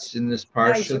 That's in this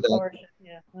parsha.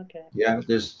 Yeah. Okay. Yeah.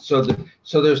 There's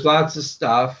lots of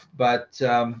stuff, but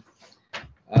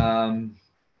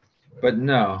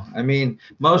no. I mean,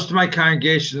 most of my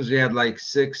congregations, we had like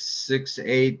 6,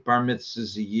 8 bar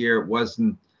mitzvahs a year. It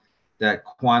wasn't that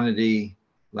quantity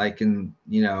like in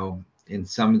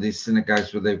some of these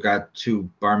synagogues where they've got 2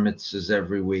 bar mitzvahs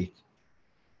every week.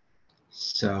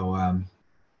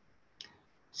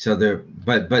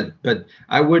 But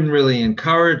I wouldn't really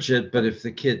encourage it. But if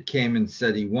the kid came and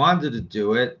said he wanted to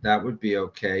do it, that would be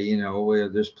okay. Where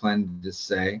there's plenty to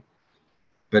say.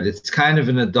 But it's kind of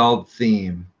an adult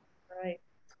theme. Right.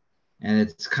 And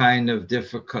it's kind of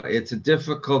difficult. It's a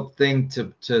difficult thing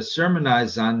to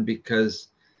sermonize on because,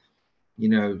 you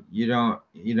don't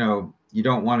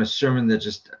want a sermon that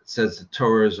just says the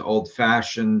Torah is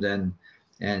old-fashioned and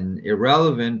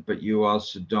irrelevant, but you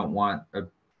also don't want a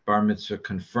bar mitzvah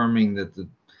confirming that the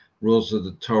rules of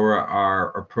the Torah are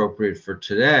appropriate for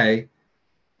today.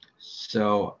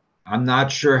 So I'm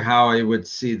not sure how I would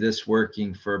see this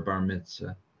working for a bar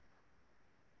mitzvah.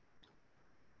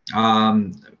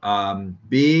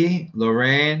 B,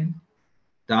 Lorraine,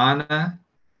 Donna,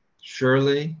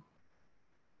 Shirley,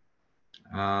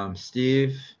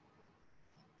 Steve,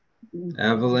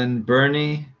 Evelyn,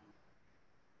 Bernie.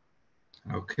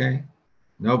 Okay,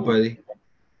 nobody.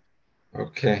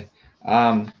 Okay,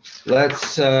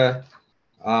 let's turn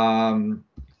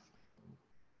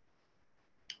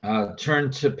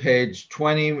to page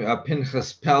 20.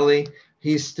 Pinchas Pelly.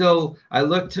 He's still, I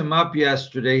looked him up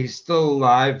yesterday. He's still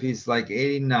alive. He's like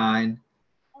 89.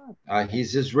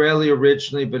 He's Israeli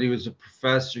originally, but he was a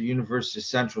professor at University of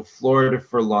Central Florida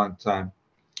for a long time.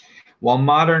 While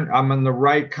modern, I'm on the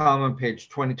right column on page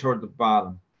 20 toward the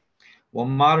bottom. While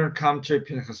modern commentary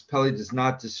Pinchas Pelly does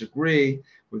not disagree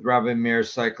with Rabbi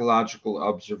Meir's psychological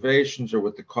observations or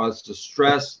with the cause of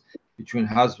stress between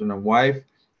husband and wife,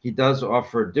 he does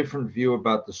offer a different view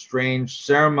about the strange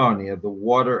ceremony of the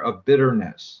water of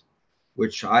bitterness,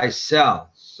 which I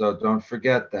sell, so don't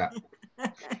forget that.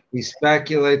 He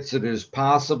speculates that it is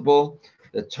possible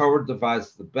that Torah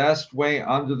devised the best way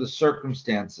under the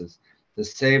circumstances to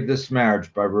save this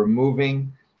marriage by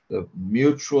removing the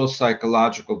mutual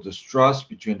psychological distrust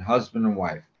between husband and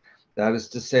wife. That is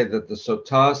to say that the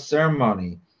Sotah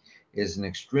ceremony is an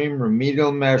extreme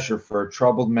remedial measure for a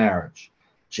troubled marriage.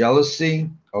 Jealousy,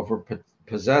 over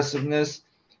possessiveness,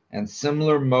 and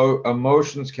similar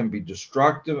emotions can be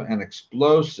destructive and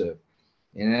explosive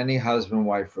in any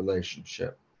husband-wife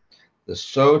relationship. The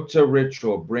Sotah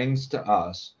ritual brings to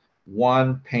us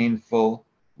one painful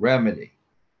remedy.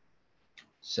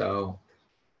 So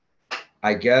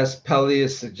I guess Pelly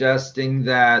is suggesting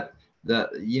that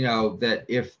that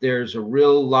if there's a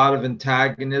real lot of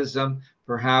antagonism,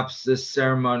 perhaps this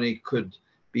ceremony could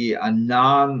be a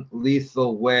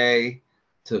non-lethal way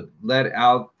to let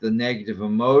out the negative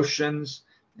emotions,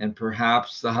 and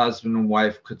perhaps the husband and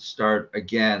wife could start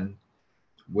again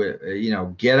with,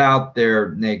 get out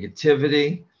their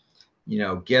negativity,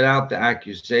 get out the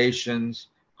accusations,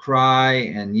 cry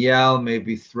and yell,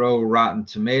 maybe throw a rotten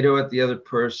tomato at the other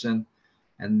person,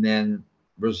 and then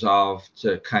resolve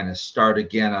to kind of start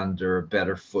again under a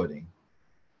better footing.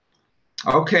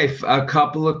 Okay, a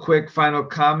couple of quick final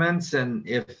comments, and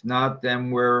if not, then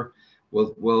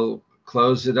we'll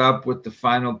close it up with the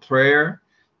final prayer.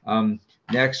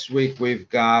 Next week we've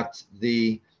got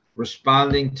the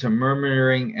responding to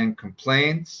murmuring and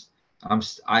complaints.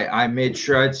 I made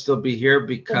sure I'd still be here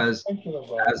because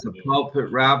as a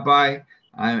pulpit rabbi,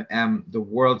 I am the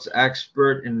world's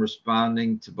expert in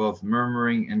responding to both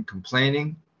murmuring and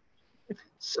complaining.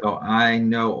 So I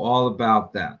know all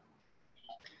about that.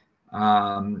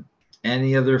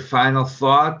 Any other final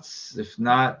thoughts? If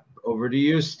not, over to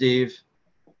you, Steve.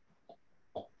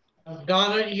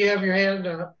 Donna, you have your hand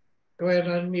up. Go ahead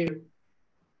and unmute.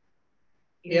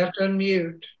 You have to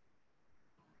unmute.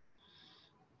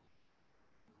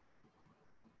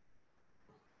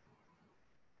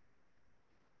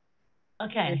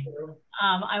 Okay.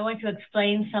 I want to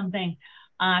explain something.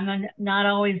 I'm not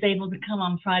always able to come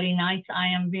on Friday nights. I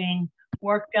am being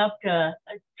worked up to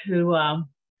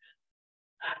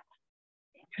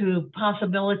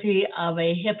possibility of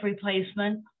a hip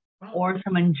replacement or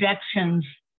some injections,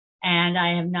 and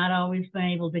I have not always been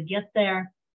able to get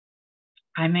there.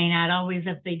 I may not always,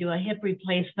 if they do a hip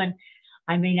replacement,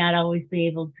 I may not always be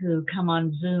able to come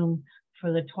on Zoom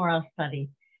for the Torah study.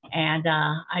 And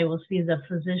I will see the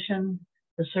physician,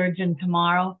 the surgeon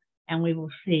tomorrow, and we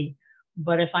will see.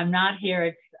 But if I'm not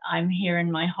here, I'm here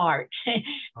in my heart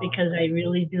because I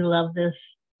really do love this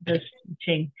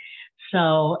teaching.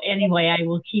 So anyway, I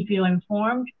will keep you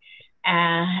informed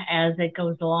as it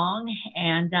goes along,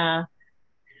 and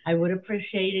I would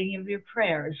appreciate any of your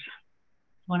prayers.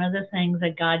 One of the things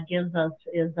that God gives us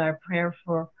is our prayer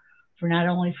for not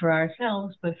only for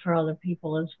ourselves, but for other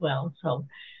people as well. So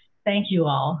thank you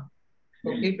all.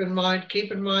 Well, keep in mind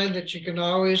that you can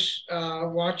always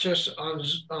watch us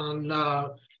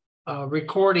on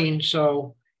recording.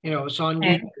 So, it's on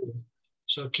YouTube.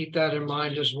 So keep that in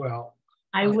mind as well.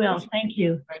 I will. Thank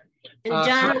you. And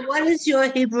Donna, what is your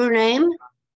Hebrew name?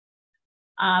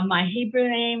 My Hebrew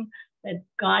name that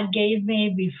God gave me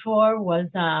before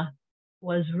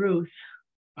was Ruth.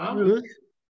 Oh. Ruth?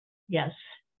 Yes.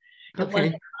 Okay.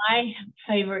 It was my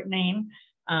favorite name,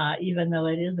 even though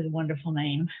it is a wonderful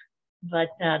name. But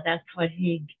that's what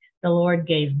the Lord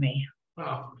gave me.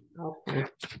 Wow. Okay.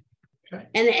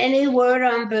 And any word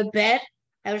on Babette?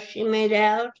 How she made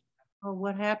out? Oh,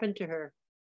 what happened to her?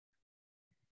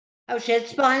 Oh, she had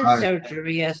spine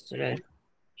surgery yesterday.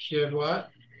 She had what?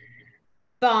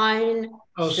 Spine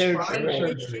surgery. Spine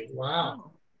surgery.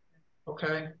 Wow.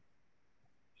 Okay.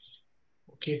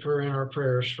 We'll keep her in our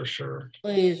prayers for sure.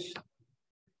 Please.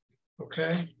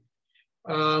 Okay.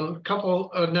 A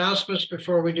couple announcements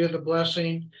before we do the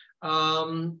blessing.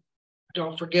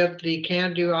 Don't forget the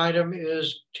can-do item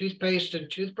is toothpaste and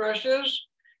toothbrushes,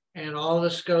 and all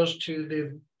this goes to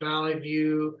the Valley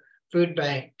View Food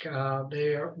Bank.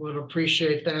 They would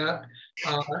appreciate that.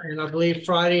 And I believe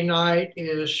Friday night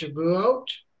is Shavuot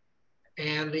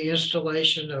and the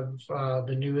installation of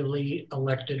the newly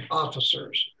elected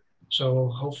officers. So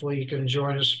hopefully you can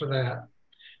join us for that.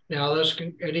 Now,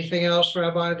 anything else,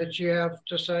 Rabbi, that you have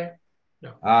to say?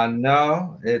 No.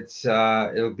 No,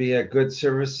 it'll be a good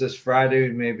service this Friday,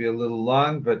 maybe a little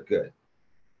long, but good.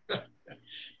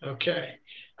 Okay.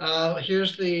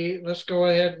 Let's go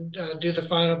ahead and do the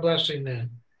final blessing then.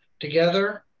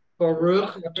 Together,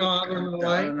 Baruch atah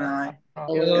Adonai,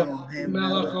 Elohim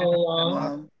melech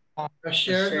haolam,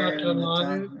 asher natan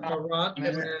lanu Torah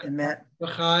emet,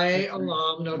 v'chayei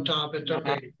olam notav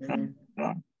b'tokeh.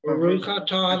 Baruch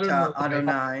atah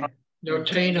Adonai,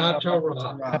 notein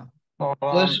haTorah.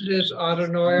 Blessed is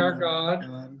Adonai our God,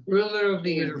 ruler of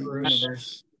the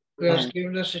universe, who has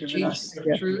given us a teaching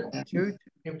of truth,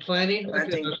 implanting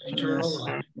within us eternal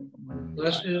life.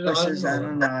 Blessed is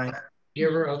Adonai,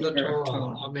 giver of the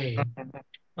Torah. Amen.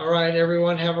 All right,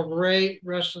 everyone, have a great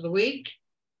rest of the week,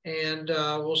 and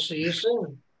we'll see you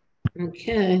soon.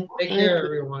 Okay. Take care,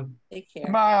 everyone. Take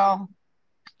care. Bye all.